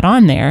put that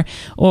on there.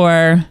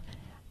 Or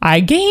I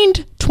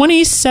gained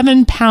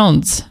 27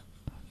 pounds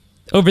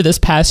over this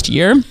past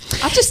year.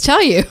 I'll just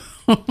tell you.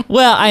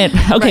 Well, right.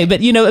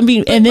 But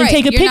and then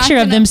take a picture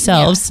of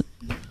themselves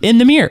in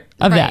the mirror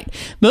of that.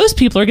 Most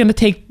people are going to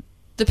take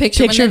the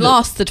picture when they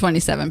lost the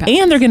 27 pounds.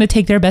 And they're going to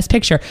take their best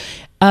picture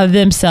of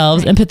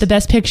themselves and put the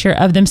best picture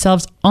of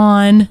themselves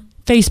on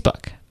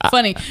Facebook.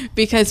 Funny,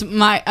 because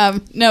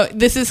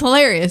this is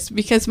hilarious,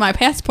 because my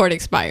passport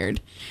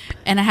expired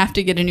and I have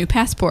to get a new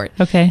passport.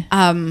 Okay.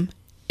 And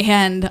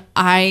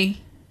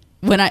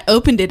when I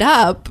opened it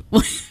up,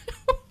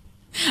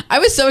 I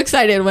was so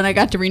excited when I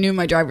got to renew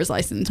my driver's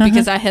license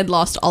because I had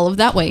lost all of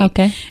that weight.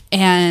 Okay.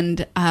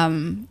 And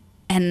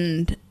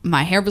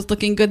my hair was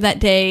looking good that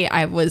day.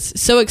 I was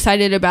so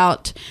excited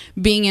about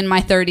being in my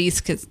 30s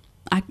because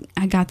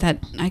I got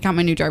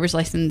my new driver's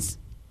license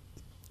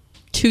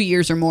 2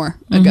 years or more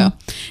ago.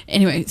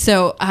 Anyway,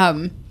 so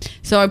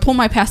I pull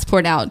my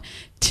passport out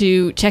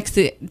to check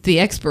the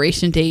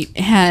expiration date,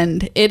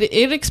 and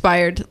it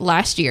expired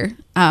last year.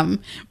 But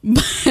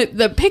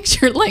the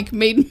picture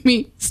made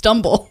me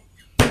stumble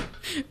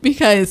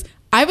because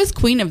I was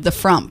queen of the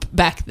frump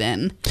back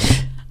then.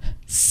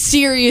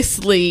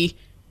 Seriously,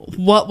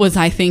 what was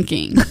I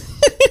thinking?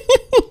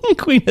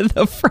 Queen of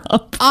the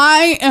frump.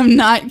 I am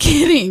not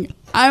kidding.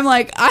 I'm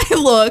like,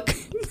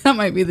 that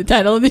might be the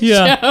title of the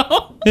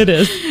show. It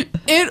is.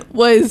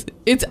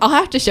 I'll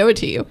have to show it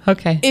to you.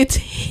 Okay. It's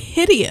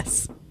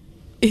hideous.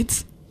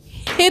 It's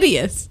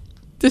hideous.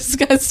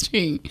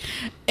 Disgusting.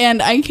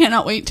 And I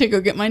cannot wait to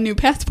go get my new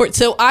passport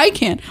so I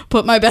can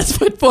put my best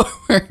foot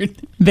forward.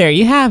 There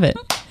you have it.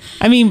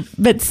 I mean,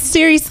 but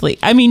seriously,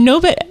 I mean,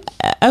 nobody,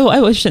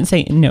 I shouldn't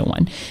say no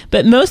one,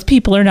 but most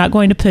people are not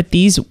going to put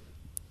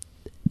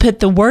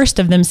the worst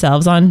of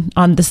themselves on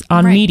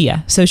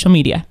media, social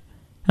media.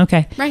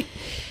 Okay. Right.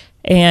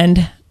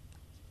 And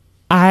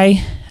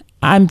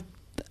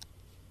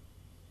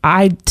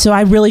so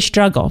I really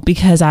struggle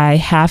because I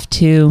have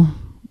to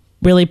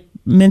really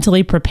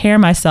mentally prepare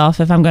myself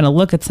if I'm going to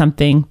look at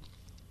something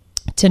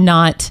to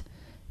not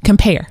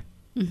compare.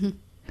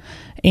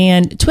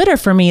 And Twitter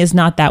for me is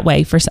not that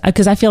way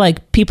because I feel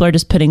like people are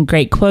just putting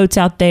great quotes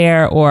out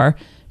there, or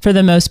for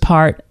the most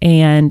part,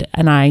 and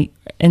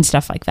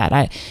stuff like that.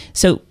 And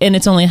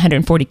it's only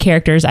 140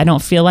 characters. I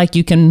don't feel like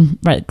you can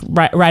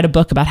write a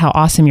book about how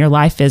awesome your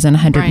life is in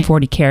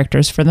 140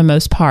 characters for the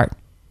most part.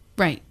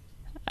 Right.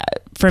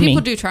 For me.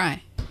 People do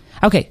try.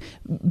 Okay.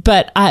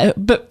 But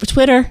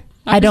Twitter,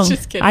 I don't,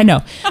 just kidding. I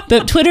know,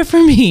 but Twitter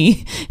for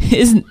me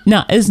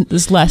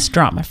is less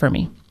drama for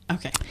me.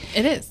 Okay.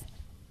 It is.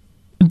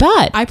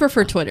 But I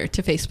prefer Twitter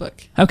to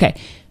Facebook. Okay.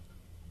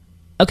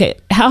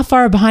 How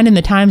far behind in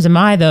the times am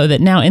I, though, that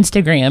now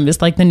Instagram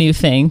is like the new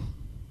thing?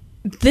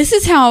 This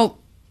is how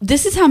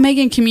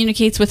Megan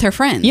communicates with her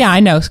friends. Yeah,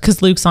 I know,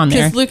 because Luke's on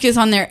there. Because Luke is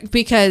on there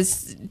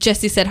because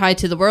Jesse said hi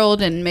to the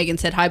world and Megan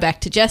said hi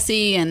back to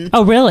Jesse. And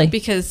oh, really?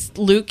 Because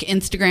Luke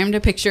Instagrammed a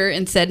picture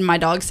and said, my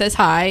dog says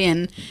hi.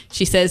 And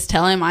she says,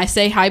 tell him I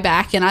say hi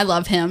back and I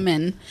love him.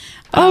 And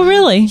oh,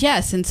 really?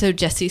 Yes. And so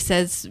Jesse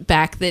says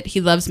back that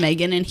he loves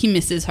Megan and he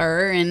misses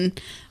her.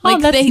 And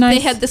that's they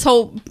nice. had this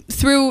whole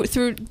through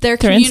their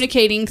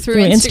communicating through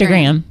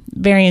Instagram.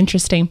 Very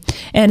interesting.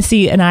 And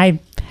I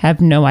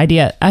have no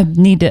idea. I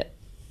need to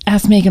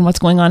ask Megan what's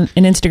going on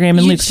in Instagram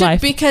in Luke's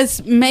life.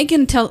 Because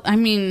Megan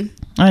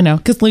I know,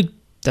 because Luke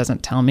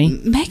doesn't tell me.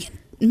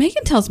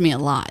 Megan tells me a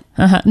lot.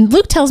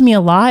 Luke tells me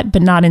a lot,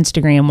 but not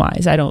Instagram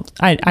wise. I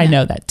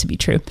know that to be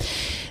true.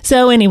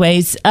 So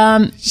anyways,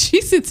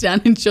 she sits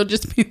down and she'll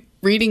just be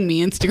reading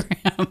me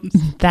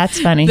Instagrams. That's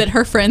funny. That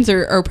her friends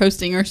are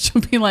posting, or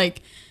she'll be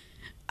like,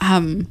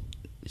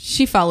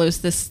 she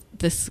follows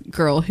this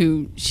girl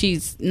who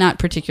she's not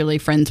particularly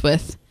friends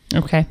with.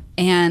 Okay.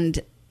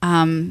 And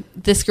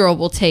this girl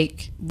will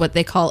take what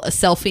they call a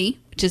selfie,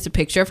 which is a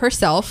picture of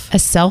herself. A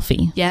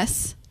selfie?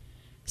 Yes.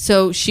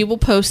 So she will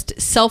post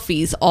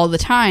selfies all the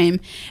time,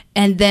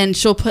 and then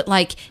she'll put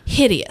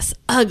hideous,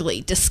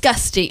 ugly,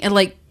 disgusting,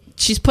 and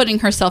she's putting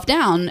herself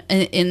down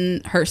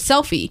in her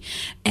selfie.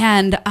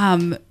 And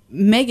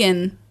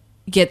Megan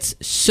gets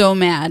so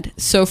mad,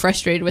 so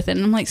frustrated with it.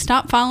 And I'm like,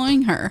 stop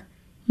following her.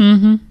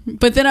 Mm-hmm.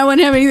 But then I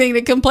wouldn't have anything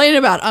to complain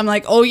about. I'm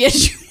like, oh,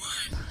 yes, you would.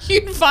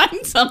 You'd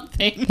find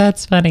something.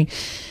 That's funny.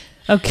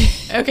 Okay.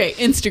 Okay,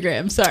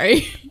 Instagram,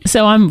 sorry.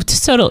 So I'm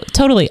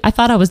totally, I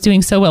thought I was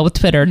doing so well with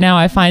Twitter. Now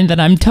I find that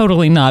I'm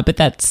totally not, but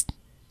that's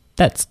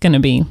going to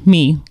be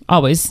me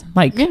always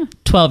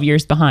 12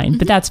 years behind,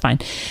 but that's fine.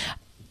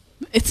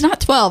 It's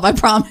not 12, I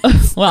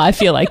promise. Well, I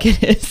feel like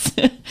it is.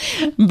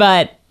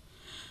 But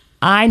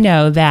I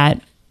know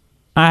that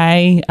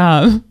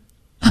I'm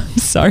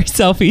sorry,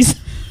 selfies.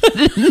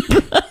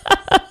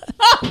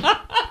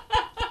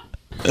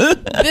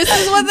 This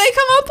is what they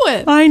come up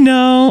with. I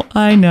know.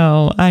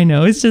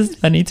 It's just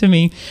funny to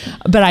me.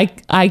 But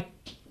I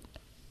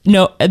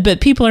know, but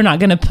people are not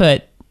going to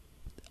put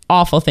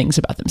awful things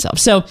about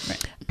themselves. So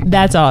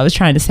that's all I was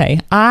trying to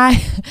say.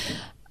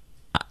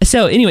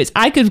 So anyways,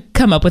 I could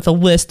come up with a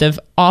list of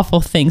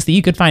awful things that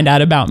you could find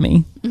out about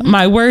me. Mm-hmm.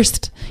 My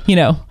worst,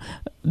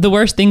 the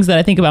worst things that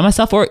I think about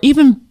myself, or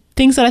even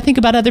things that I think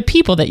about other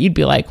people that you'd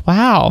be like,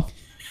 wow,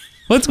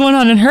 what's going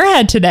on in her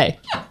head today?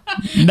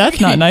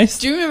 That's not nice.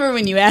 Do you remember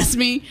when you asked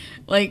me,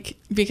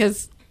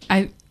 because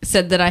I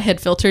said that I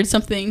had filtered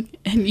something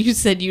and you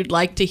said you'd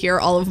like to hear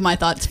all of my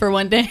thoughts for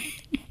one day?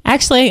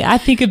 Actually, I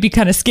think it'd be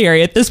kind of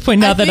scary at this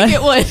point now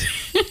it would.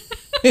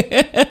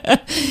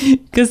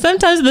 Because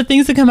sometimes the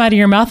things that come out of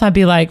your mouth, I'd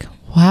be like,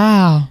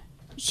 wow,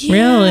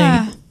 really?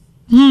 I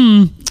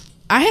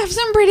have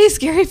some pretty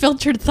scary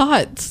filtered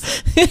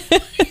thoughts.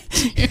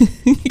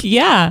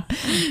 Yeah.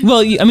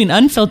 Well,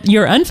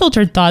 your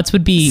unfiltered thoughts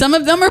would be... Some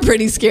of them are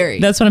pretty scary.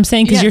 That's what I'm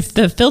saying. Because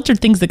the filtered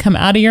things that come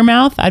out of your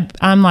mouth,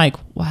 I'm like,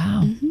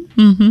 wow.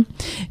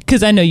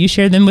 Because I know you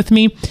share them with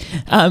me.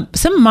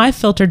 Some of my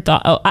filtered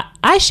thoughts...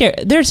 I share...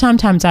 There are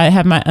sometimes I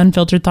have my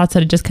unfiltered thoughts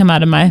that have just come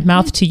out of my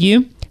mouth to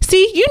you.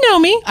 See, you know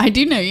me. I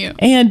do know you.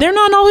 And they're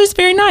not always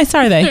very nice,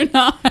 are they? They're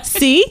not.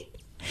 See?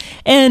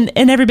 And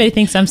everybody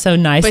thinks I'm so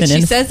nice. But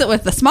she says it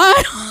with a smile.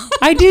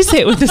 I do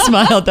say it with a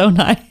smile, don't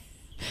I?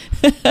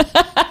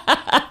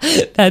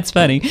 That's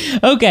funny.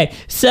 Okay.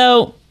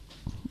 So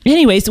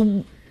anyways,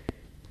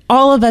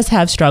 all of us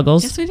have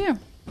struggles. Yes, we do.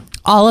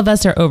 All of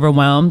us are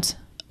overwhelmed.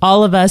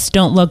 All of us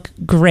don't look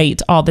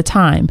great all the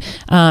time.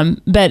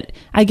 But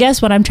I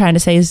guess what I'm trying to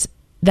say is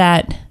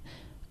that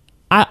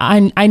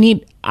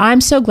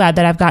I'm so glad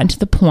that I've gotten to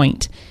the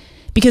point,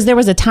 because there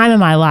was a time in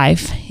my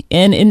life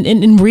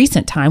in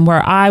recent time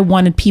where I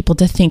wanted people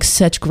to think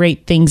such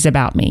great things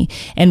about me,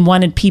 and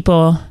wanted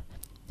people,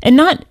 and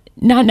not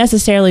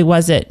necessarily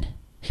was it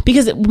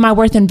because my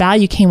worth and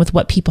value came with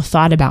what people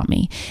thought about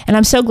me. And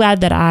I'm so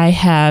glad that I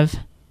have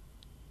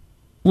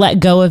let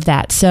go of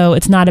that. So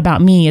it's not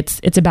about me.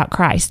 It's about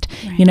Christ.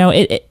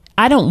 Right.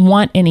 I don't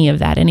want any of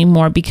that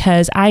anymore,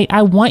 because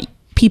I want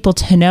people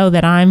to know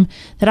that I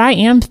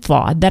am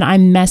flawed, that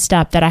I'm messed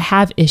up, that I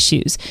have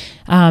issues,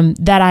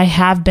 that I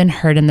have been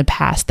hurt in the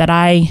past, that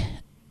I've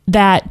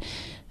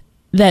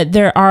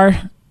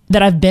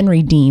been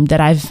redeemed,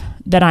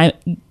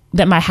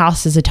 that my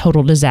house is a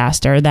total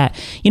disaster, that,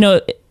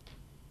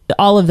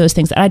 all of those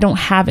things, that I don't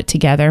have it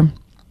together.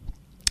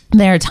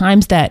 There are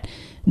times that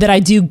I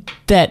do,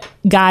 that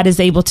God is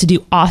able to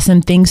do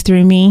awesome things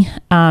through me.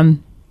 But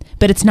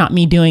it's not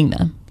me doing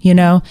them.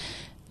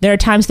 There are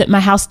times that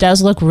my house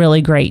does look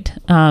really great.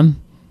 But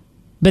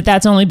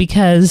that's only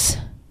because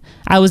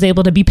I was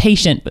able to be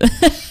patient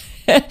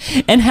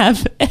and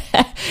have,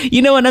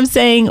 you know what I'm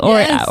saying?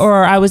 Yes.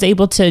 Or I was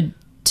able to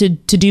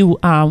do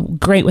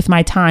great with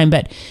my time.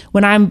 But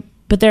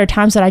there are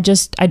times that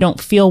I don't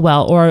feel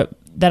well, or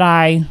that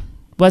I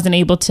wasn't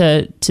able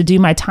to do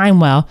my time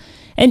well.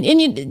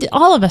 And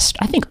all of us,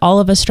 I think all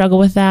of us struggle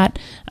with that.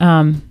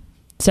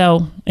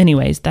 So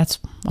anyways, that's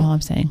all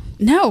I'm saying.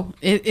 No,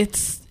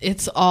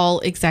 it's all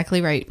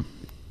exactly right.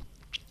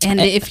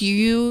 And if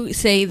you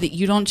say that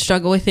you don't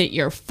struggle with it,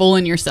 you're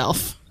fooling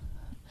yourself.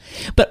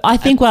 But I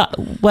think what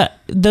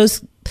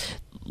those,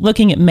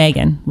 looking at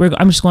Megan,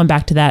 I'm just going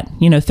back to that,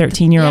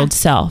 13-year-old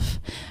self.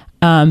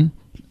 I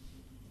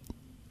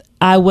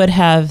would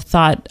have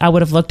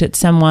looked at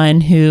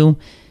someone who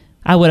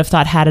I would have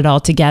thought had it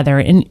all together.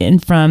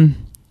 And from,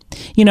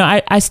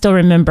 I still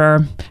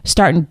remember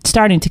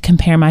starting to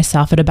compare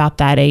myself at about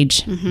that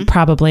age,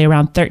 probably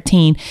around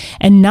 13,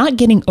 and not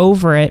getting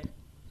over it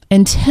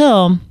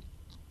until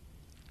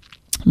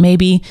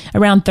maybe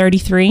around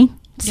 33.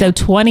 So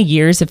 20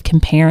 years of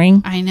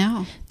comparing. I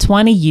know.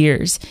 20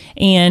 years.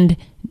 And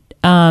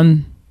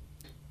I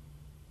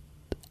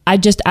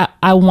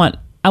want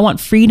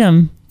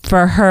freedom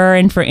for her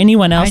and for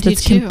anyone else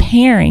that's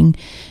comparing,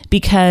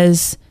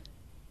 because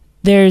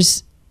there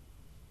is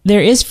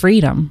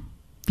freedom.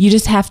 You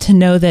just have to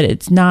know that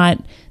it's not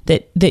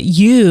that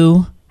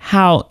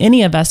how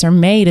any of us are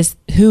made is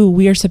who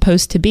we are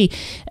supposed to be.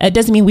 It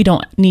doesn't mean we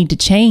don't need to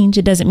change.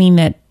 It doesn't mean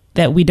that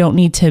we don't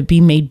need to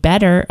be made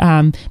better.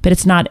 But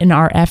it's not in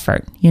our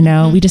effort.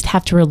 We just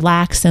have to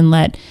relax and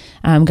let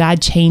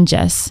God change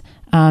us,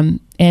 and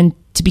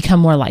to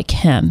become more like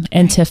Him,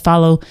 and to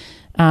follow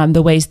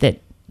the ways that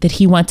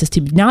He wants us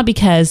to, not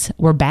because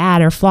we're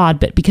bad or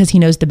flawed, but because He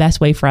knows the best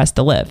way for us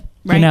to live.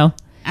 Right.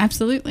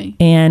 Absolutely.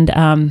 And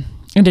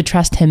to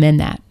trust Him in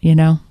that.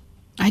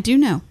 I do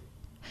know.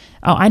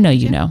 Oh, I know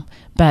you know,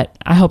 but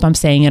I hope I'm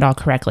saying it all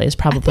correctly. Is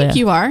probably I think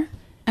you are.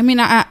 I mean,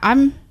 I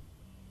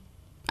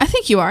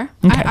think you are.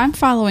 Okay. I'm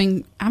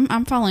following.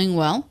 I'm following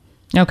well.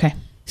 Okay.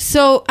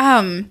 So,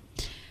 I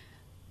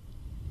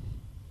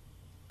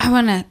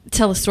want to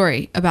tell a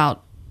story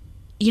about,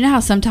 how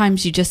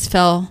sometimes you just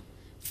feel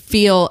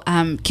feel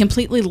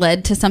completely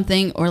led to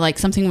something, or like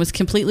something was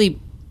completely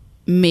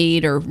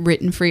made or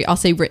written for you. I'll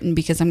say written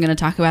because I'm going to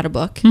talk about a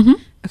book. Mm-hmm.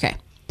 Okay.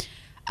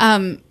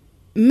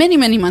 Many,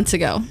 many months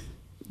ago,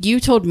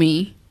 you told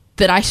me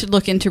that I should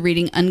look into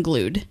reading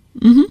Unglued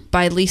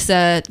by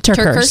Lisa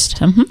TerKeurst.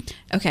 Mm-hmm.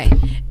 Okay.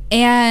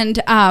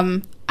 And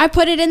I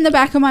put it in the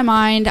back of my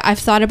mind. I've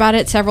thought about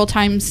it several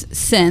times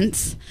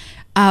since,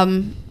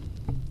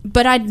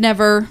 but I'd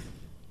never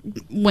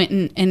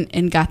went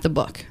and got the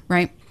book,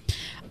 right?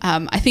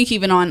 I think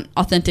even on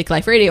Authentic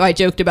Life Radio, I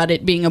joked about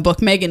it being a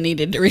book Megan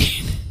needed to read.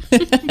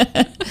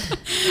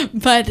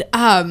 But,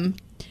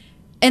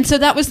 and so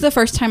that was the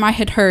first time I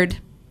had heard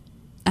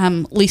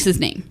Lisa's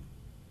name.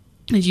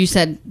 And you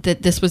said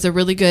that this was a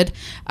really good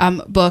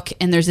book,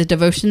 and there's a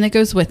devotion that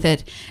goes with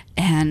it,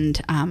 and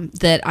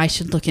that I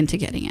should look into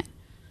getting it.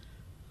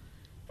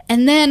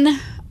 And then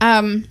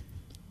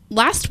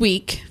last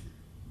week,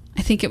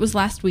 I think it was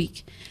last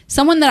week,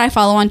 someone that I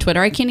follow on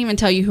Twitter, I can't even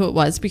tell you who it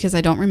was because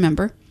I don't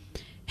remember,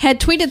 had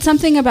tweeted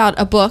something about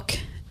a book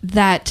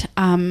that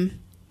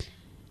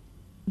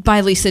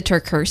by Lisa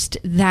TerKeurst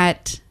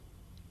that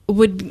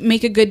would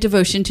make a good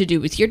devotion to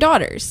do with your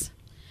daughters.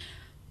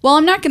 Well,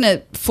 I'm not going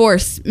to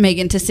force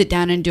Megan to sit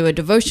down and do a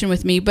devotion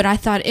with me, but I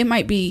thought it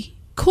might be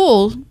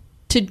cool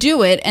to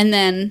do it. And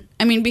then,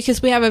 I mean,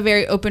 because we have a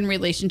very open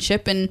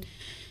relationship, and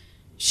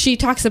she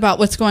talks about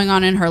what's going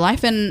on in her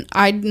life, and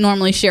I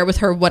normally share with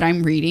her what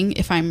I'm reading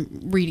if I'm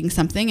reading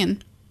something.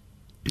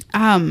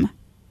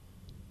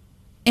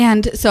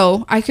 And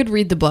so I could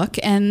read the book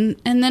and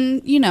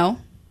then, you know,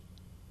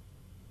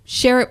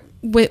 share it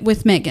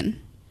with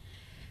Megan.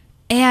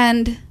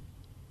 And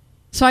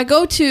so I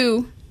go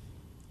to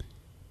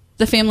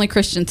the Family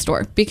Christian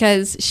store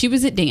because she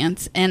was at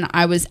dance and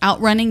I was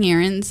out running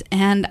errands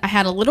and I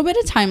had a little bit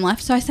of time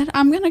left. So I said,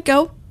 I'm going to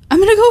go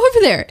over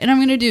there and I'm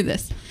going to do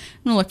this.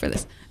 I'm going to look for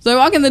this. So I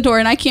walk in the door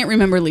and I can't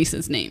remember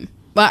Lisa's name,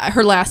 but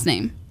her last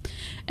name.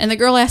 And the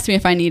girl asked me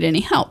if I need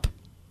any help.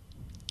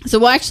 So,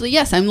 well, actually,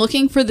 yes, I'm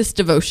looking for this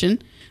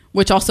devotion,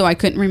 which also I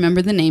couldn't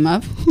remember the name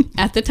of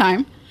at the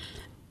time.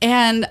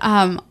 And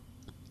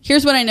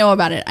here's what I know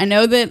about it. I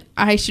know that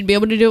I should be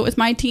able to do it with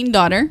my teen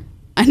daughter.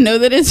 I know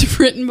that it's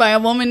written by a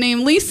woman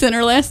named Lisa and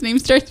her last name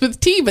starts with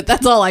T, but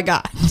that's all I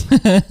got.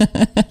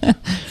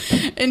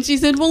 And she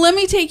said, well, let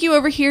me take you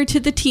over here to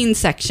the teen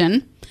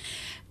section.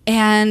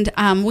 And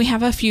we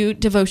have a few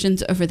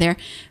devotions over there.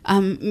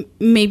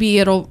 Maybe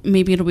it'll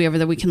be over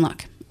there. We can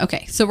look.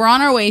 Okay, so we're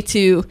on our way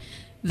to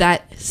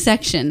that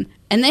section,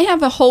 and they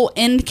have a whole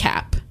end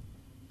cap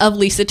of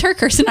Lisa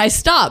TerKeurst, and I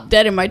stopped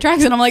dead in my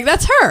tracks, and I'm like,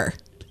 that's her.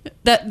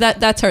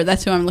 That's her.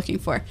 That's who I'm looking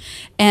for.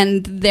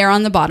 And there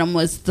on the bottom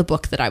was the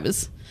book that I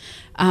was,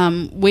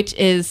 which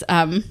is,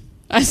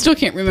 I still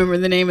can't remember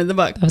the name of the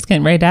book. I was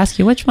getting ready to ask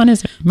you, which one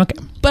is it? Okay.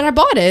 But I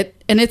bought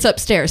it, and it's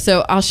upstairs,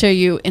 so I'll show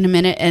you in a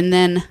minute, and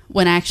then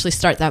when I actually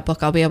start that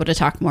book, I'll be able to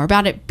talk more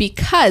about it,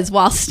 because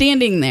while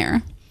standing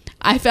there,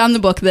 I found the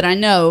book that I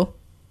know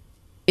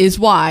is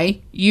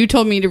why you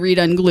told me to read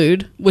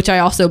Unglued, which I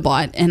also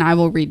bought, and I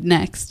will read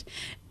next,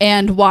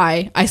 and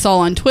why I saw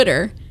on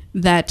Twitter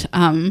that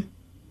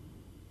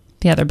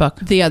the other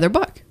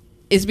book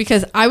is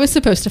because I was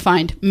supposed to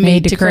find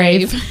Made to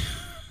Crave.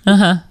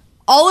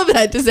 All of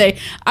that to say,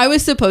 I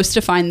was supposed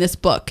to find this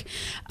book.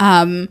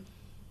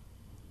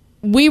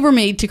 We were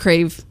made to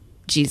crave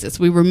Jesus.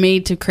 We were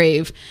made to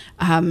crave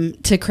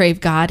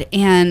God,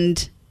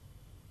 and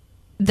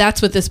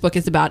that's what this book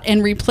is about.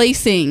 And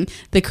replacing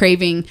the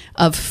craving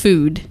of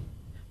food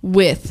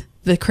with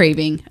the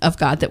craving of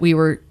God that we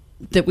were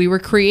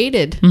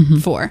created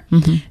for.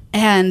 Mm-hmm.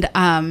 And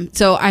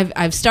so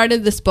I've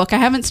started this book. I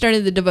haven't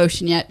started the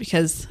devotion yet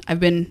because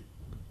I've been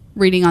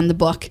reading on the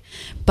book.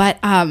 But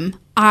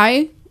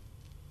I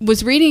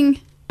was reading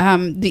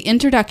the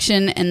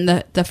introduction and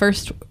the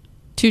first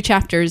 2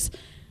 chapters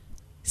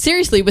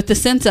seriously with the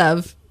sense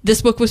of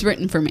this book was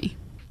written for me.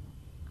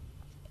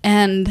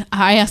 And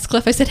I asked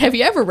Cliff, I said, have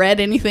you ever read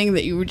anything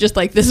that you were just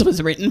like, this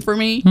was written for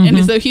me? Mm-hmm.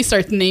 And so he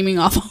starts naming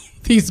off all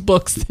these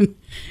books. And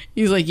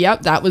he's like,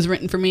 yep, that was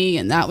written for me.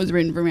 And that was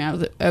written for me. I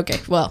was like,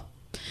 okay, well,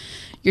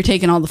 you're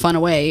taking all the fun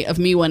away of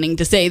me wanting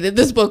to say that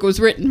this book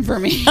was written for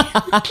me.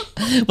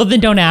 Well,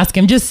 then don't ask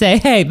him. Just say,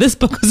 hey, this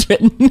book was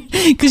written.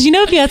 Because you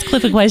know, if you ask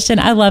Cliff a question,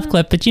 I love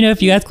Cliff, but you know,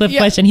 if you ask Cliff a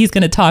question, he's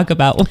going to talk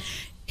about.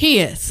 He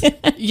is.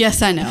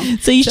 Yes, I know.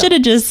 So you should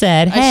have just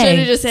said, hey. I should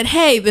have just said,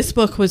 hey, this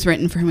book was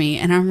written for me,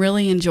 and I'm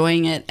really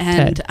enjoying it,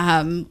 and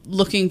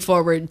looking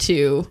forward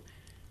to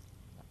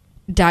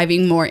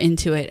diving more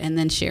into it and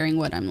then sharing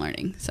what I'm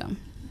learning. So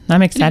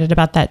I'm excited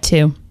about that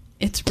too.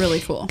 It's really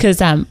cool. Because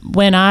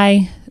when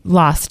I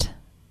lost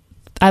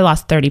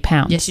 30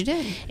 pounds. Yes, you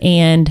did.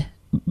 And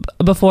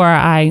before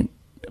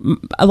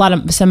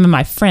some of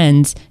my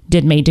friends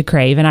did Made to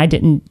Crave, and I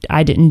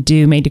didn't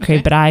do Made to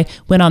Crave, but I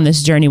went on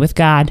this journey with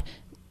God,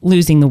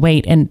 losing the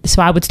weight. And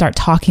so I would start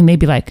talking. They'd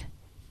be like,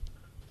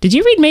 did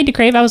you read Made to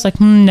Crave? I was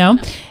like, no.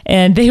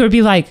 And they would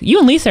be like, you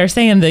and Lisa are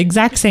saying the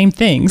exact same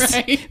things.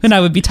 Right. When I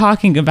would be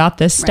talking about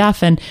this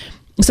stuff. And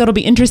So it'll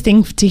be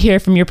interesting to hear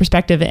from your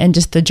perspective and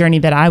just the journey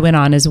that I went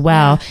on as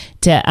well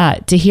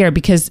to hear,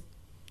 because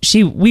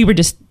we would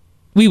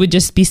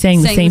just be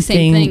saying the same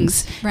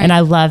things. Right. And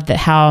I love that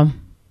how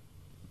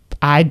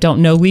I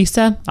don't know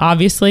Lisa,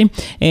 obviously,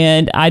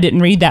 and I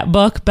didn't read that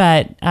book,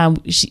 but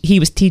the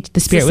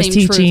Spirit was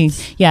teaching.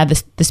 Truths. Yeah,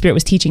 the Spirit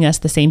was teaching us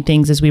the same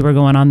things as we were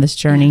going on this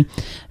journey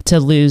to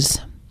lose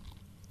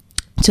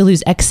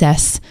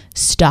excess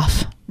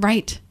stuff.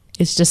 Right.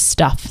 It's just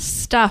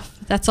stuff.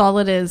 That's all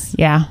it is.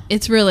 Yeah.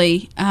 It's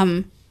really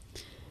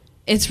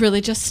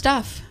just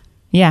stuff.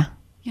 Yeah.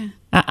 Yeah.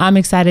 I'm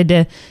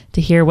excited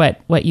to hear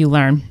what you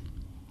learn.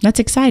 That's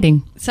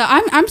exciting. So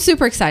I'm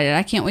super excited.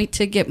 I can't wait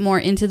to get more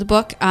into the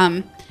book.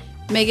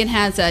 Megan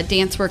has a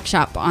dance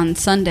workshop on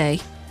Sunday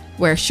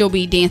where she'll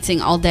be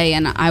dancing all day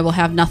and I will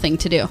have nothing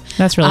to do.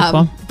 That's really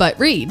cool. But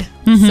read.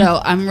 Mm-hmm.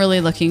 So I'm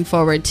really looking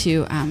forward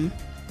to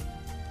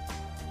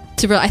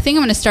I think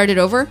I'm going to start it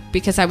over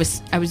because I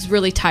was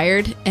really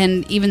tired,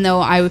 and even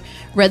though I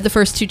read the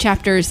first 2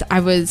 chapters,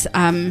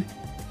 I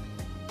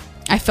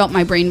felt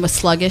my brain was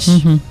sluggish,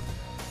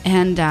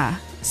 and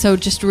so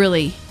just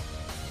really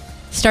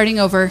starting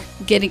over,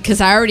 because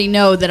I already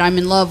know that I'm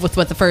in love with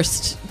what the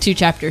first 2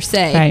 chapters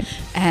say, right.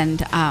 and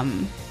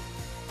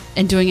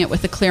doing it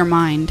with a clear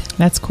mind.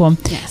 That's cool.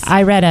 Yes.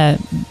 I read a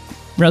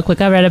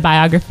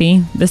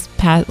biography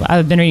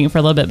I've been reading it for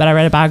a little bit, but I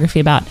read a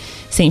biography about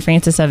St.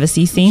 Francis of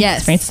Assisi.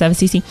 Yes. Francis of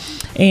Assisi.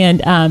 And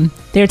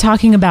they were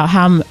talking about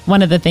how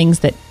one of the things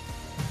that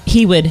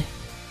he would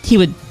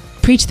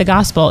preach the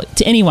gospel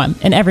to anyone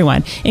and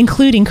everyone,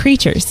 including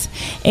creatures.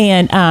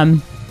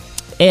 And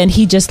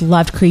he just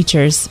loved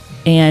creatures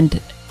and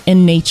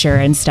in nature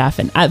and stuff.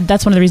 And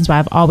that's one of the reasons why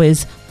I've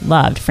always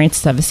loved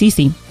Francis of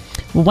Assisi.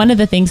 One of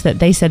the things that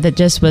they said that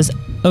just was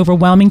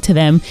overwhelming to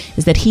them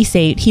is that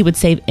he would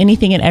save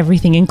anything and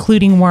everything,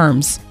 including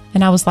worms.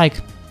 And I was like,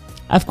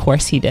 of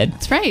course he did.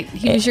 That's right.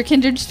 He was your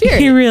kindred spirit.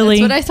 He really.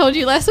 That's what I told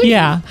you last week.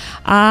 Yeah.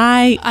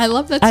 I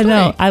love that story. I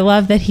know. I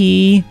love that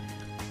he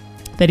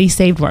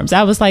saved worms.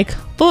 I was like,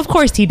 well, of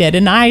course he did.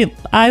 And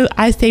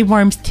I save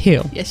worms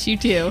too. Yes, you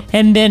do.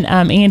 And then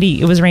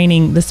Andy, it was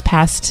raining this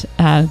past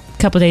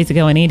couple of days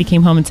ago, and Andy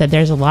came home and said,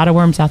 there's a lot of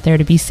worms out there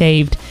to be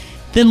saved.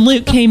 Then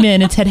Luke came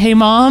in and said, hey,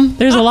 Mom,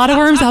 there's a lot of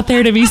worms out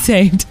there to be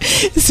saved.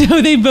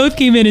 So they both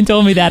came in and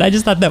told me that. I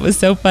just thought that was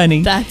so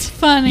funny. That's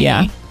funny.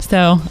 Yeah.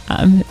 So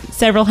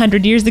several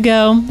hundred years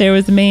ago, there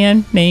was a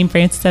man named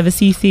Francis of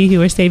Assisi who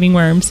was saving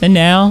worms. And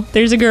now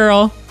there's a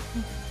girl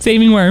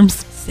saving worms.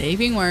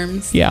 Saving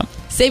worms. Yeah.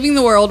 Saving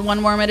the world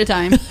one worm at a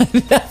time.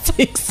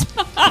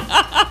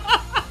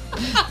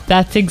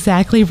 That's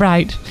exactly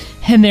right.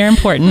 And they're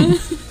important.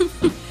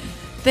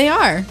 They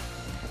are.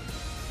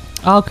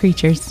 All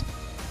creatures.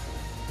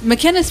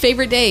 McKenna's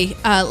favorite day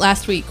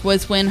last week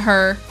was when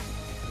her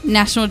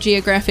National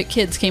Geographic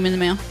Kids came in the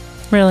mail.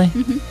 Really?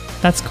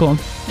 Mm-hmm. That's cool.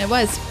 It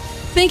was.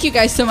 Thank you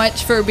guys so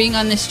much for being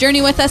on this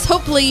journey with us.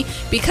 Hopefully,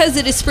 because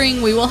it is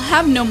spring, we will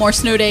have no more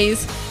snow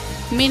days,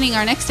 meaning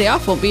our next day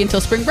off won't be until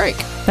spring break.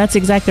 That's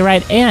exactly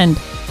right. And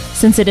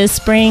since it is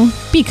spring,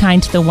 be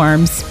kind to the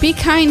worms. Be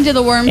kind to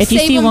the worms. If you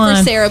save see them one,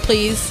 for Sarah,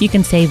 please. You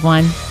can save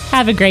one.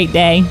 Have a great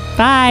day.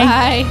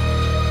 Bye. Bye.